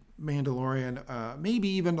 maybe Mandalorian, maybe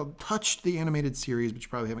even touched the animated series, but you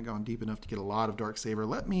probably haven't gone deep enough to get a lot of Darksaber.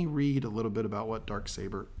 Let me read a little bit about what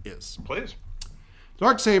Darksaber is. Please.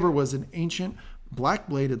 Darksaber was an ancient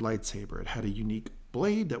black-bladed lightsaber. It had a unique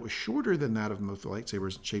blade that was shorter than that of most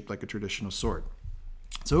lightsabers and shaped like a traditional sword.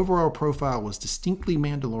 Its overall profile was distinctly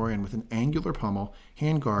Mandalorian with an angular pommel,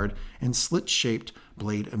 handguard, and slit-shaped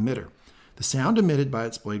blade emitter. The sound emitted by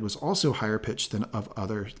its blade was also higher pitched than of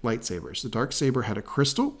other lightsabers. The Darksaber had a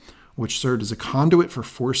crystal, which served as a conduit for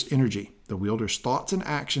force energy. The wielder's thoughts and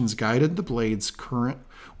actions guided the blade's current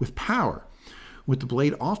with power, with the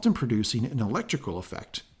blade often producing an electrical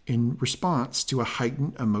effect. in response to a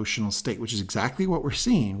heightened emotional state, which is exactly what we're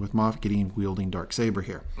seeing with Moff Gideon wielding Darksaber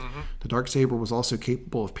here. The Darksaber was also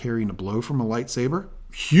capable of parrying a blow from a lightsaber,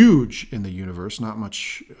 huge in the universe. Not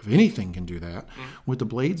much of anything can do that, with the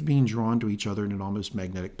blades being drawn to each other in an almost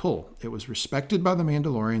magnetic pull. It was respected by the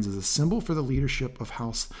Mandalorians as a symbol for the leadership of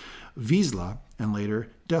House Vizsla and later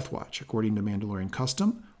Death Watch. According to Mandalorian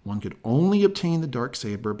custom, one could only obtain the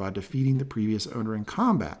Darksaber by defeating the previous owner in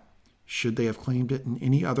combat. Should they have claimed it in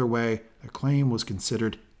any other way, their claim was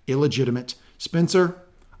considered illegitimate. Spencer,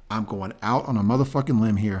 I'm going out on a motherfucking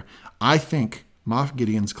limb here. I think Moff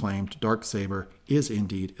Gideon's claim to Darksaber is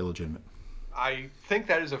indeed illegitimate. I think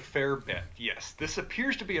that is a fair bet, yes. This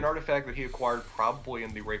appears to be an artifact that he acquired probably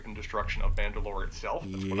in the Rape and Destruction of Mandalore itself.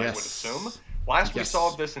 That's what I would assume. Last we saw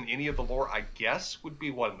of this in any of the lore, I guess, would be,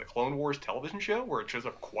 in the Clone Wars television show, where it shows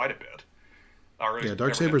up quite a bit. Yeah,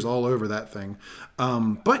 Darksaber's all over that thing.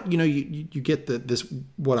 But, you get this,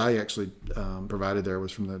 what I actually provided there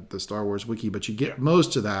was from the Star Wars wiki, but you get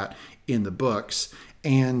most of that in the books.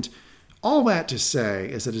 And all that to say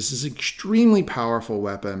is that this is an extremely powerful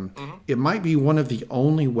weapon. It might be one of the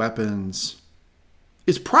only weapons,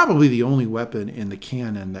 it's probably the only weapon in the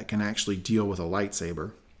canon that can actually deal with a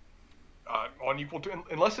lightsaber. On equal to,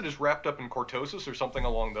 unless it is wrapped up in cortosis or something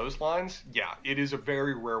along those lines, yeah, it is a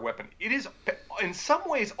very rare weapon. It is, in some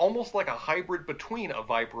ways, almost like a hybrid between a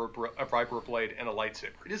vibro blade and a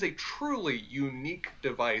lightsaber. It is a truly unique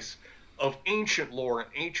device of ancient lore and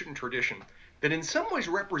ancient tradition that in some ways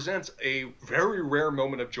represents a very rare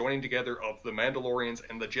moment of joining together of the Mandalorians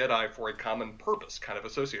and the Jedi for a common purpose, kind of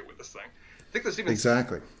associated with this thing. I think that's even...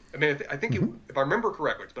 Exactly. I mean, I think if I remember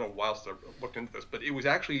correctly, it's been a while since I looked into this, but it was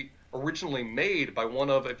actually originally made by one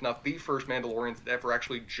of, if not the first Mandalorians that ever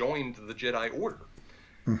actually joined the Jedi Order.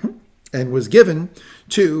 And was given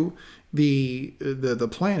to the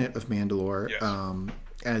planet of Mandalore,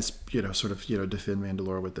 as, sort of, defend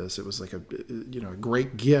Mandalore with this. It was like a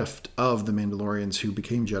great gift of the Mandalorians who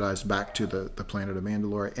became Jedis back to the planet of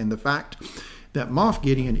Mandalore. And the fact that Moff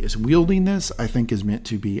Gideon is wielding this, I think, is meant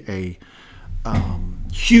to be a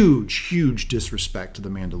huge disrespect to the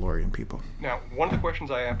Mandalorian people. Now, one of the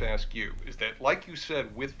questions I have to ask you is that, like you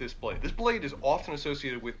said, with this blade is often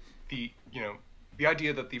associated with the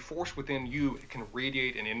idea that the force within you can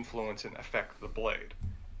radiate and influence and affect the blade.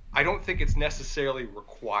 I don't think it's necessarily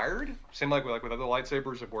required. Same like with other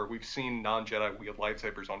lightsabers, where we've seen non-Jedi wield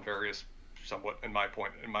lightsabers on various, somewhat, in my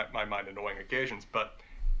mind, annoying occasions. But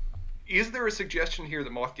is there a suggestion here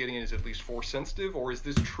that Moff Gideon is at least force sensitive, or is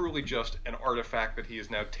this truly just an artifact that he has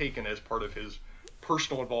now taken as part of his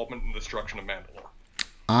personal involvement in the destruction of Mandalore?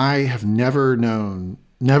 I have never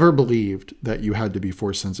believed that you had to be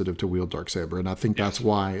force sensitive to wield Darksaber, and I think that's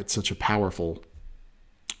why it's such a powerful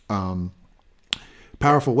weapon,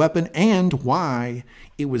 and why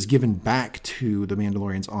it was given back to the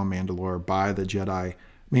Mandalorians on Mandalore by the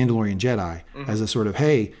Mandalorian Jedi as a sort of,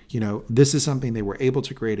 hey, this is something they were able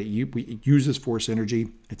to create. It uses force energy.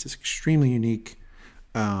 It's an extremely unique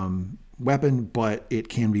weapon, but it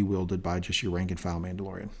can be wielded by just your rank and file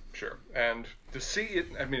Mandalorian. Sure. And to see it,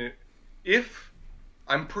 I mean, if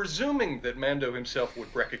I'm presuming that Mando himself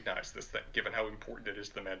would recognize this thing, given how important it is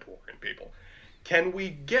to the Mandalorian people. Can we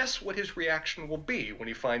guess what his reaction will be when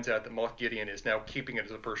he finds out that Moff Gideon is now keeping it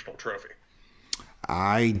as a personal trophy?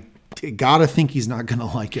 I gotta think he's not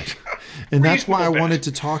gonna like it. And that's why I wanted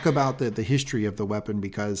to talk about the history of the weapon,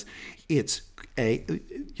 because it's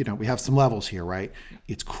we have some levels here, right?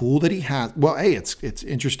 It's cool that he has, it's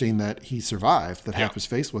interesting that he survived, that half his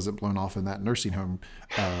face wasn't blown off in that nursing home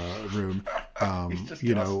room.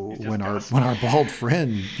 When our bald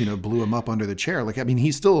friend, blew him up under the chair.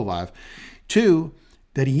 He's still alive. 2,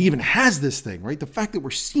 that he even has this thing, right? The fact that we're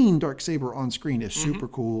seeing Darksaber on screen is super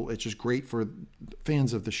cool. It's just great for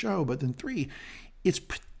fans of the show. But then 3, it's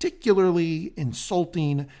particularly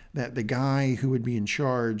insulting that the guy who would be in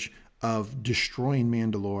charge of destroying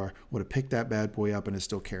Mandalore would have picked that bad boy up and is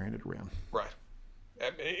still carrying it around. Right.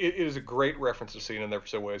 It is a great reference to seeing in there for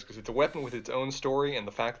some ways, because it's a weapon with its own story, and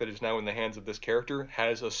the fact that it's now in the hands of this character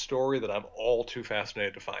has a story that I'm all too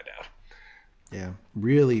fascinated to find out. Yeah,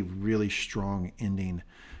 really, really strong ending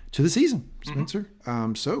to the season, Spencer.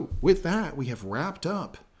 So with that, we have wrapped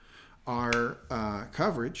up our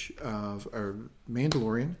coverage of our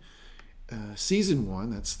Mandalorian season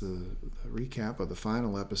 1. That's the recap of the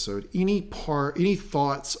final episode. Any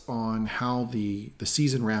thoughts on how the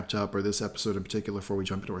season wrapped up, or this episode in particular, before we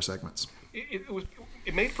jump into our segments?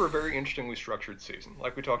 It made for a very interestingly structured season.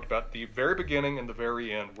 Like we talked about, the very beginning and the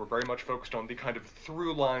very end were very much focused on the kind of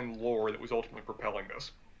through-line lore that was ultimately propelling this.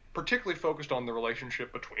 Particularly focused on the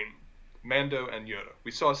relationship between Mando and Yoda.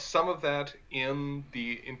 We saw some of that in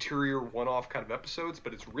the interior one-off kind of episodes,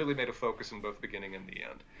 but it's really made a focus in both the beginning and the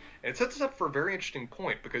end. And it sets us up for a very interesting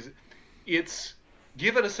point because it's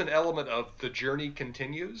given us an element of the journey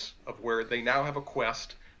continues, of where they now have a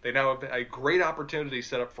quest. They now have a great opportunity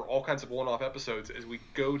set up for all kinds of one-off episodes as we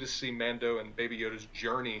go to see Mando and Baby Yoda's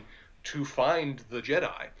journey to find the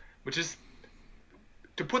Jedi, which is,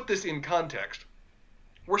 to put this in context,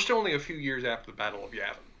 we're still only a few years after the Battle of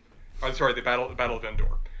Yavin. I'm sorry, the Battle of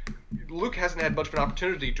Endor. Luke hasn't had much of an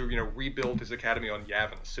opportunity to, rebuild his academy on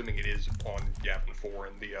Yavin, assuming it is on Yavin 4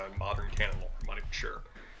 in the modern canon lore. I'm not even sure.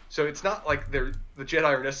 So it's not like the Jedi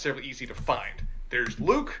are necessarily easy to find. There's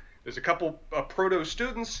Luke, there's a couple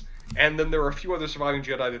proto-students, and then there are a few other surviving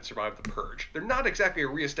Jedi that survived the Purge. They're not exactly a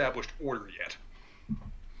reestablished order yet.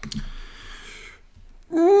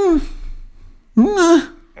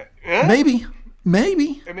 Maybe.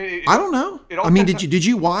 I mean, I don't know. I mean, did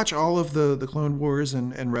you watch all of the Clone Wars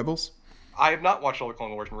and Rebels? I have not watched all the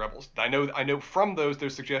Clone Wars and Rebels. I know from those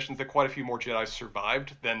there's suggestions that quite a few more Jedi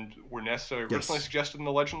survived than were necessarily originally suggested in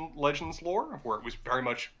the Legends lore, where it was very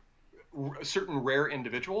much certain rare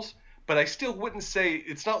individuals. But I still wouldn't say,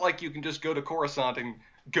 it's not like you can just go to Coruscant and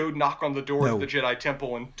go knock on the door of the Jedi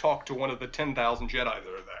Temple and talk to one of the 10,000 Jedi that are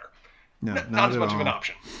there. No, not as much of an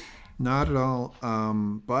option. Not at all.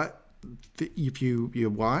 But if you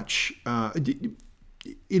watch,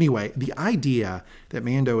 anyway, the idea that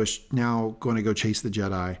Mando is now going to go chase the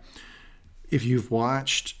Jedi, if you've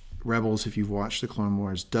watched Rebels, if you've watched the Clone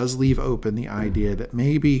Wars, does leave open the idea that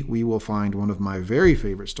maybe we will find one of my very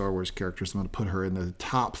favorite Star Wars characters. I'm going to put her in the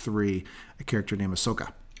top 3, a character named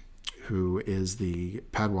Ahsoka, who is the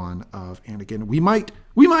Padawan of Anakin. We might,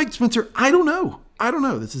 Spencer. I don't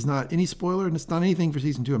know. This is not any spoiler, and it's not anything for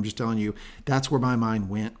season 2. I'm just telling you, that's where my mind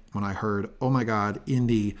went when I heard, oh my God, in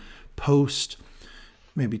the post,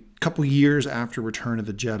 maybe a couple years after Return of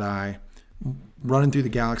the Jedi, running through the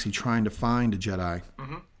galaxy trying to find a Jedi.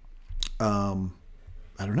 Mm-hmm.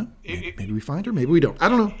 I don't know. Maybe we find her. Maybe we don't. I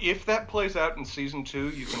don't know. If that plays out in season 2,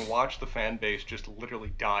 you can watch the fan base just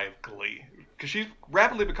literally die of glee. Because she's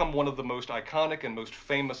rapidly become one of the most iconic and most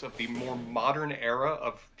famous of the more modern era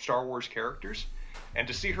of Star Wars characters. And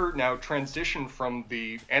to see her now transition from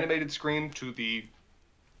the animated screen to the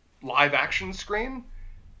live action screen,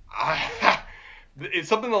 it's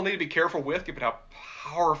something they'll need to be careful with, given how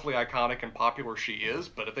powerfully iconic and popular she is.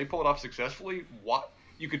 But if they pull it off successfully,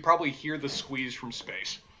 you could probably hear the squeeze from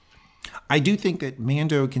space. I do think that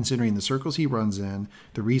Mando, considering the circles he runs in,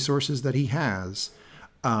 the resources that he has,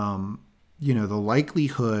 the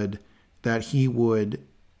likelihood that he would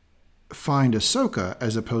find Ahsoka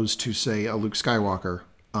as opposed to, say, a Luke Skywalker.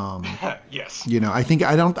 Yes. I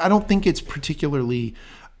don't think it's particularly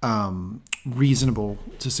reasonable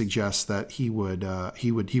to suggest that he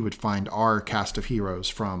would find our cast of heroes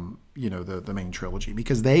from the main trilogy,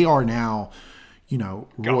 because they are now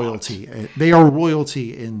royalty. They are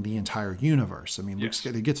royalty in the entire universe. I mean, yes.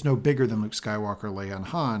 It gets no bigger than Luke Skywalker, Leia, and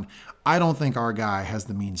Han. I don't think our guy has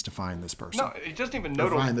the means to find this person. No, he doesn't even know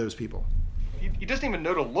to find those people. He doesn't even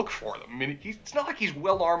know to look for them. I mean, it's not like he's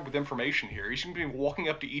well armed with information here. He's going to be walking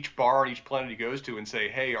up to each bar on each planet he goes to and say,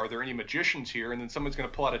 "Hey, are there any magicians here?" And then someone's going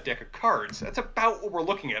to pull out a deck of cards. That's about what we're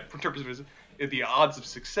looking at in terms of the odds of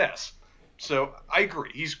success. So I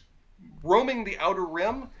agree. He's roaming the Outer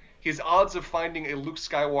Rim. His odds of finding a Luke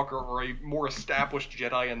Skywalker or a more established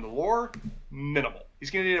Jedi in the lore, minimal.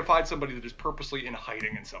 He's going to need to find somebody that is purposely in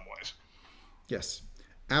hiding in some ways. Yes,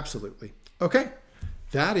 absolutely. Okay,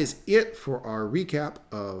 that is it for our recap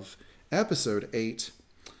of Episode 8,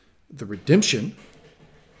 The Redemption,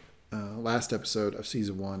 last episode of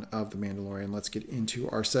Season 1 of The Mandalorian. Let's get into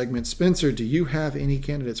our segment. Spencer, do you have any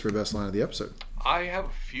candidates for Best Line of the Episode? I have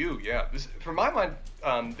a few, yeah. For my mind,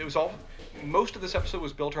 it was all... Most of this episode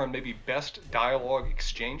was built around maybe best dialogue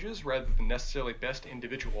exchanges rather than necessarily best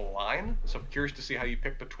individual line. So I'm curious to see how you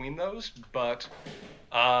pick between those. But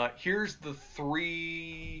here's the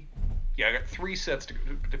 3... Yeah, I got 3 sets to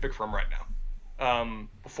pick from right now.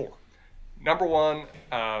 4. Number 1,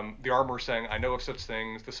 the armor saying, "I know of such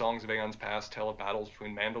things. The songs of aeons past tell of battles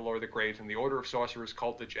between Mandalore the Great and the order of sorcerers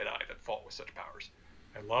called the Jedi that fought with such powers."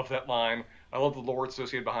 I love that line. I love the lore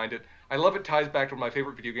associated behind it. I love it ties back to one of my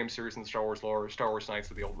favorite video game series in the Star Wars lore, Star Wars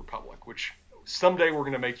Knights of the Old Republic, which someday we're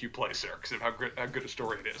going to make you play, sir, because of how good a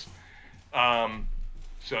story it is.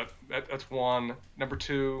 So that's 1. Number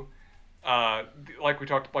 2, like you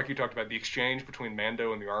talked about, the exchange between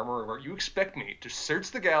Mando and the armor, where you expect me to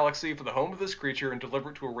search the galaxy for the home of this creature and deliver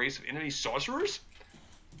it to a race of enemy sorcerers?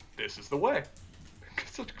 This is the way.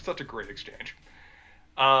 Such a great exchange.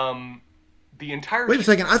 The entire... Wait a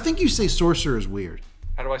second. I think you say sorcerer is weird.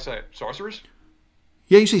 How do I say it? Sorcerers?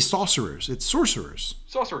 Yeah, you say sorcerers. It's sorcerers.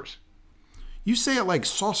 Sorcerers. You say it like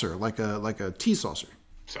saucer, like a tea saucer.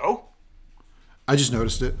 So? I just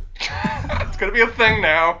noticed it. It's going to be a thing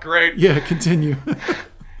now. Great. Yeah, continue.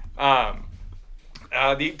 The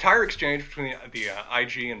entire exchange between the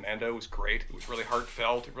IG and Mando was great. It was really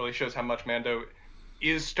heartfelt. It really shows how much Mando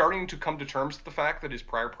is starting to come to terms with the fact that his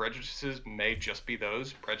prior prejudices may just be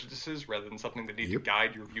those prejudices rather than something that needs to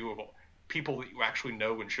guide your view of people that you actually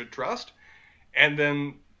know and should trust. And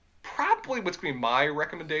then probably what's going to be my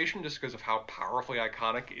recommendation, just because of how powerfully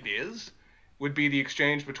iconic it is, would be the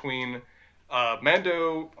exchange between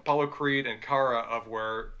Mando, Apollo Creed, and Kara of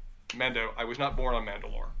where Mando, I was not born on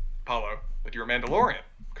Mandalore. Apollo, but you're a Mandalorian.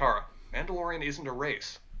 Kara, Mandalorian isn't a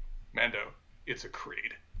race. Mando, it's a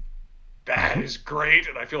creed. That is great,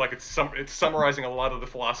 and I feel like it's summarizing a lot of the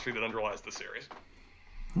philosophy that underlies the series.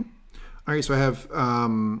 All right, so I have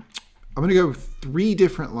I'm going to go 3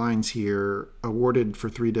 different lines here awarded for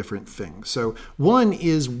 3 different things. So one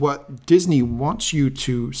is what Disney wants you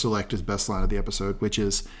to select as best line of the episode, which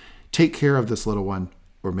is take care of this little one,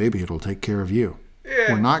 or maybe it'll take care of you.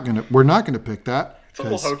 Yeah. We're not gonna pick that. It's a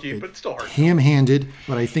little hokey, but it's still hard. Ham-handed,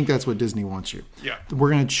 but I think that's what Disney wants you. Yeah. We're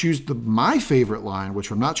going to choose my favorite line,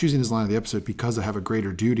 which I'm not choosing as line of the episode because I have a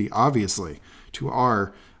greater duty, obviously, to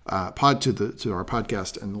our our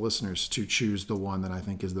podcast and the listeners to choose the one that I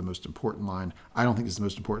think is the most important line. I don't think it's the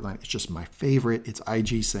most important line. It's just my favorite. It's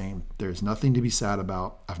IG saying, "There's nothing to be sad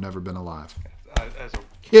about. I've never been alive." As a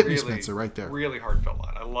hit me, Spencer, right there. Really heartfelt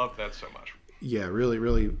line. I love that so much. Yeah, really,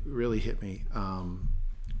 really, really hit me.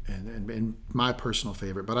 And my personal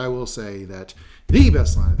favorite. But I will say that the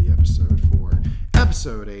best line of the episode for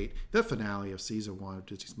episode 8, the finale of season 1 of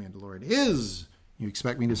Disney's Mandalorian, is: "You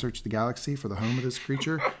expect me to search the galaxy for the home of this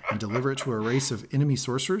creature and deliver it to a race of enemy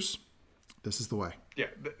sorcerers? This is the way." Yeah,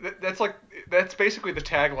 that's basically the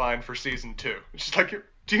tagline for season 2. It's just like,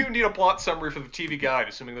 do you need a plot summary for the TV guide,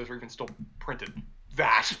 assuming those are even still printed?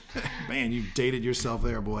 That. Man, you dated yourself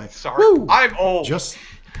there, boy. Sorry, woo! I'm old.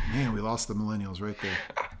 Man, we lost the millennials right there.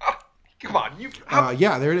 Come on,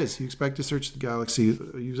 yeah, there it is. You expect to search the galaxy.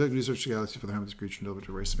 You expect to search the galaxy for the home of this creature and deliver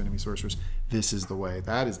to a race of enemy sorcerers. This is the way.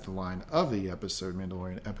 That is the line of the episode,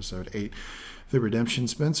 Mandalorian episode 8, the redemption.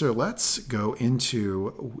 Spencer, let's go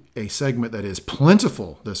into a segment that is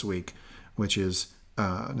plentiful this week, which is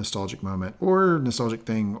nostalgic moment or nostalgic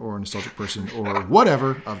thing or nostalgic person or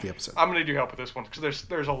whatever of the episode. I'm going to need your help with this one because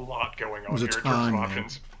there's a lot going on here in terms of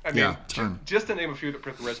options. I mean, yeah, just to name a few that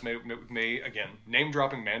put the resume with me, again,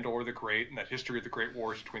 name-dropping Mandalore the Great and that history of the Great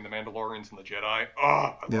Wars between the Mandalorians and the Jedi.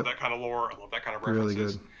 I love that kind of lore. I love that kind of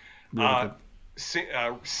references. Really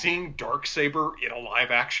good. Seeing Darksaber in a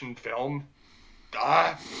live-action film,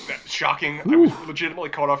 that's shocking. Ooh. I was legitimately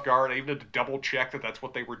caught off guard. I even had to double-check that that's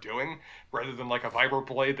what they were doing, rather than like a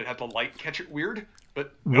vibroblade that had the light catch it weird.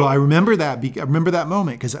 But no. Well, I remember that. I remember that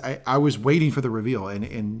moment because I was waiting for the reveal,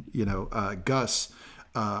 and Gus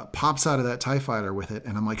pops out of that TIE fighter with it,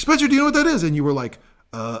 and I'm like, "Spencer, do you know what that is?" And you were like,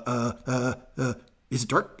 is it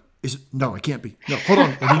dark? No, it can't be. No, hold on.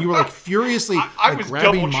 And then you were like furiously I was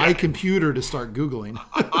grabbing my computer to start Googling.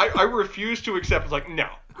 I refused to accept. It's like, no.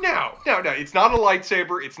 It's not a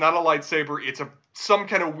lightsaber. It's not a lightsaber. It's some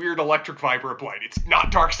kind of weird electric vibroblade. It's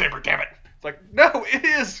not Darksaber, damn it. It's like, no, it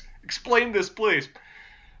is. Explain this, please.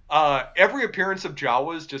 Every appearance of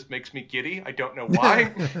Jawas just makes me giddy. I don't know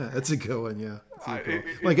why. That's a good one, yeah.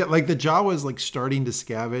 Like the Jawas like starting to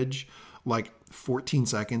scavenge like 14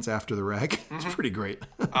 seconds after the wreck. It's pretty great.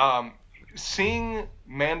 Seeing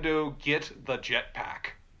Mando get the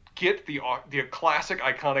jetpack, get the classic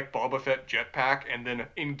iconic Boba Fett jetpack, and then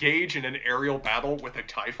engage in an aerial battle with a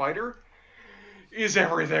TIE fighter is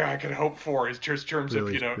everything I could hope for in terms of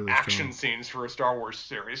really action scenes for a Star Wars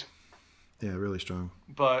series. Yeah, really strong.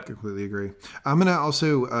 But completely agree. I'm gonna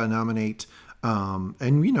also nominate, and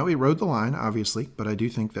it rode the line obviously, but I do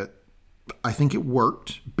think it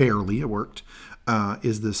worked. Barely, it worked.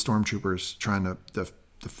 Is the stormtroopers trying to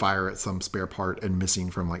fire at some spare part and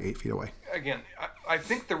missing from like 8 feet away? Again, I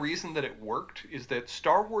think the reason that it worked is that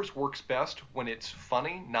Star Wars works best when it's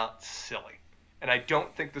funny, not silly. And I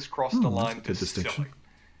don't think this crossed the line to silly.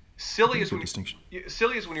 Silly is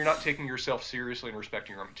when you're not taking yourself seriously and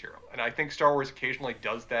respecting your own material. And I think Star Wars occasionally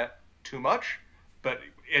does that too much, but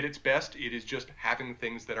at its best, it is just having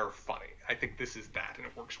things that are funny. I think this is that, and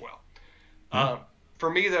it works well. For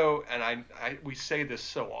me, though, and we say this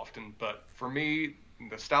so often, but for me, the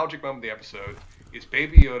nostalgic moment of the episode is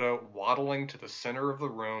Baby Yoda waddling to the center of the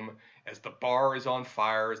room as the bar is on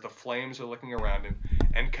fire, as the flames are licking around him,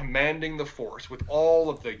 and commanding the Force with all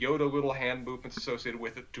of the Yoda little hand movements associated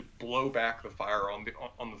with it to blow back the fire on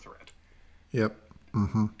the thread. Yep.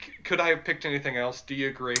 Could I have picked anything else? Do you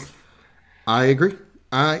agree? I agree.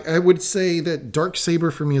 I would say that Dark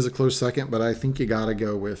Saber for me is a close second, but I think you got to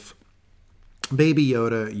go with Baby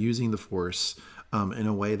Yoda using the Force in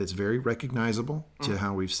a way that's very recognizable to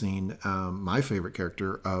how we've seen my favorite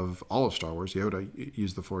character of all of Star Wars, Yoda,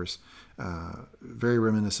 use the Force. Very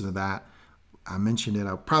reminiscent of that. I mentioned it.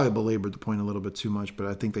 I probably belabored the point a little bit too much, but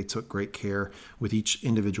I think they took great care with each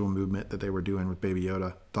individual movement that they were doing with Baby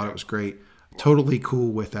Yoda. Thought it was great. Totally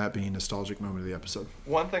cool with that being a nostalgic moment of the episode.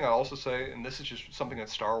 One thing I also say, and this is just something that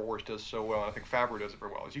Star Wars does so well, and I think Favreau does it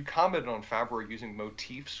very well, is you commented on Favreau using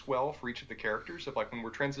motifs well for each of the characters. Of like when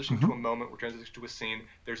we're transitioning to a moment, we're transitioning to a scene,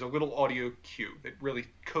 there's a little audio cue that really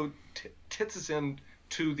tits us in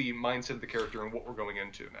to the mindset of the character and what we're going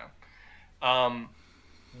into now.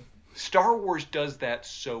 Star Wars does that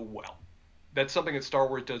so well. That's something that Star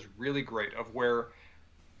Wars does really great, of where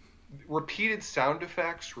repeated sound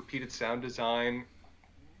effects, repeated sound design,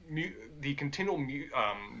 the continual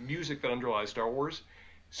music that underlies Star Wars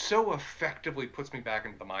so effectively puts me back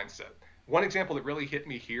into the mindset. One example that really hit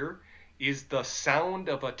me here is the sound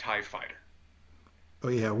of a TIE fighter. Oh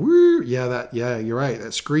yeah, woo! Yeah, you're right.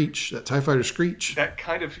 That screech, that TIE fighter screech. That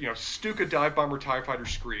kind of, Stuka dive bomber TIE fighter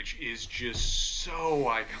screech is just so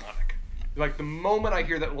iconic. Like the moment I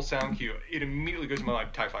hear that little sound cue, it immediately goes to my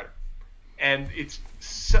mind, TIE fighter. And it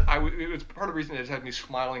was part of the reason it had me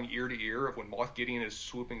smiling ear to ear of when Moff Gideon is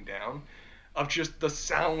swooping down, of just the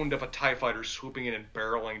sound of a TIE fighter swooping in and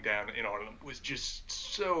barreling down in on them was just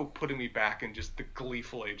so putting me back in just the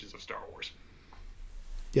gleeful ages of Star Wars.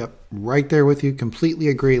 Yep, right there with you. Completely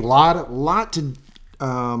agree. Lot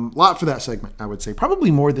for that segment, I would say. Probably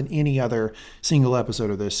more than any other single episode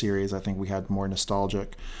of this series. I think we had more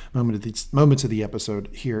nostalgic moments of the episode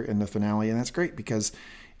here in the finale, and that's great because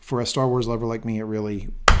for a Star Wars lover like me, it really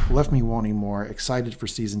left me wanting more, excited for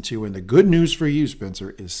season 2. And the good news for you,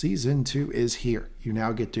 Spencer, is season 2 is here. You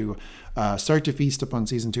now get to start to feast upon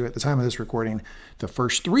season 2. At the time of this recording, the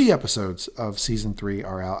first 3 episodes of season 3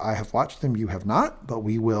 are out. I have watched them. You have not, but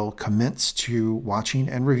we will commence to watching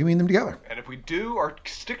and reviewing them together. And if we do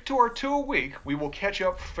stick to our 2 a week, we will catch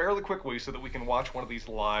up fairly quickly so that we can watch one of these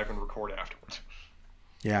live and record afterwards.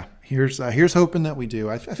 Yeah, here's hoping that we do.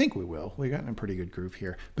 I think we will. We've gotten a pretty good groove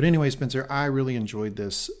here. But anyway, Spencer, I really enjoyed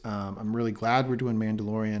this. I'm really glad we're doing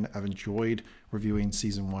Mandalorian. I've enjoyed reviewing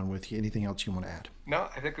season 1 with you. Anything else you want to add? No,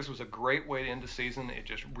 I think this was a great way to end the season. It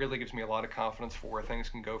just really gives me a lot of confidence for where things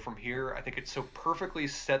can go from here. I think it so perfectly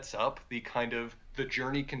sets up the kind of the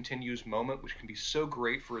journey continues moment, which can be so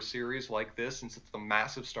great for a series like this, since it's the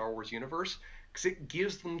massive Star Wars universe, because it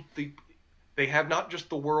gives them they have not just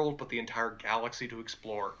the world, but the entire galaxy to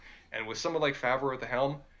explore. And with someone like Favreau at the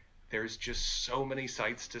helm, there's just so many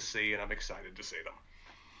sights to see, and I'm excited to see them.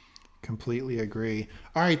 Completely agree.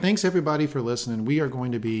 All right, thanks everybody for listening. We are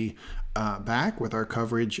going to be back with our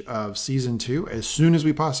coverage of season 2 as soon as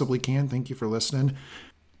we possibly can. Thank you for listening.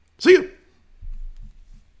 See you.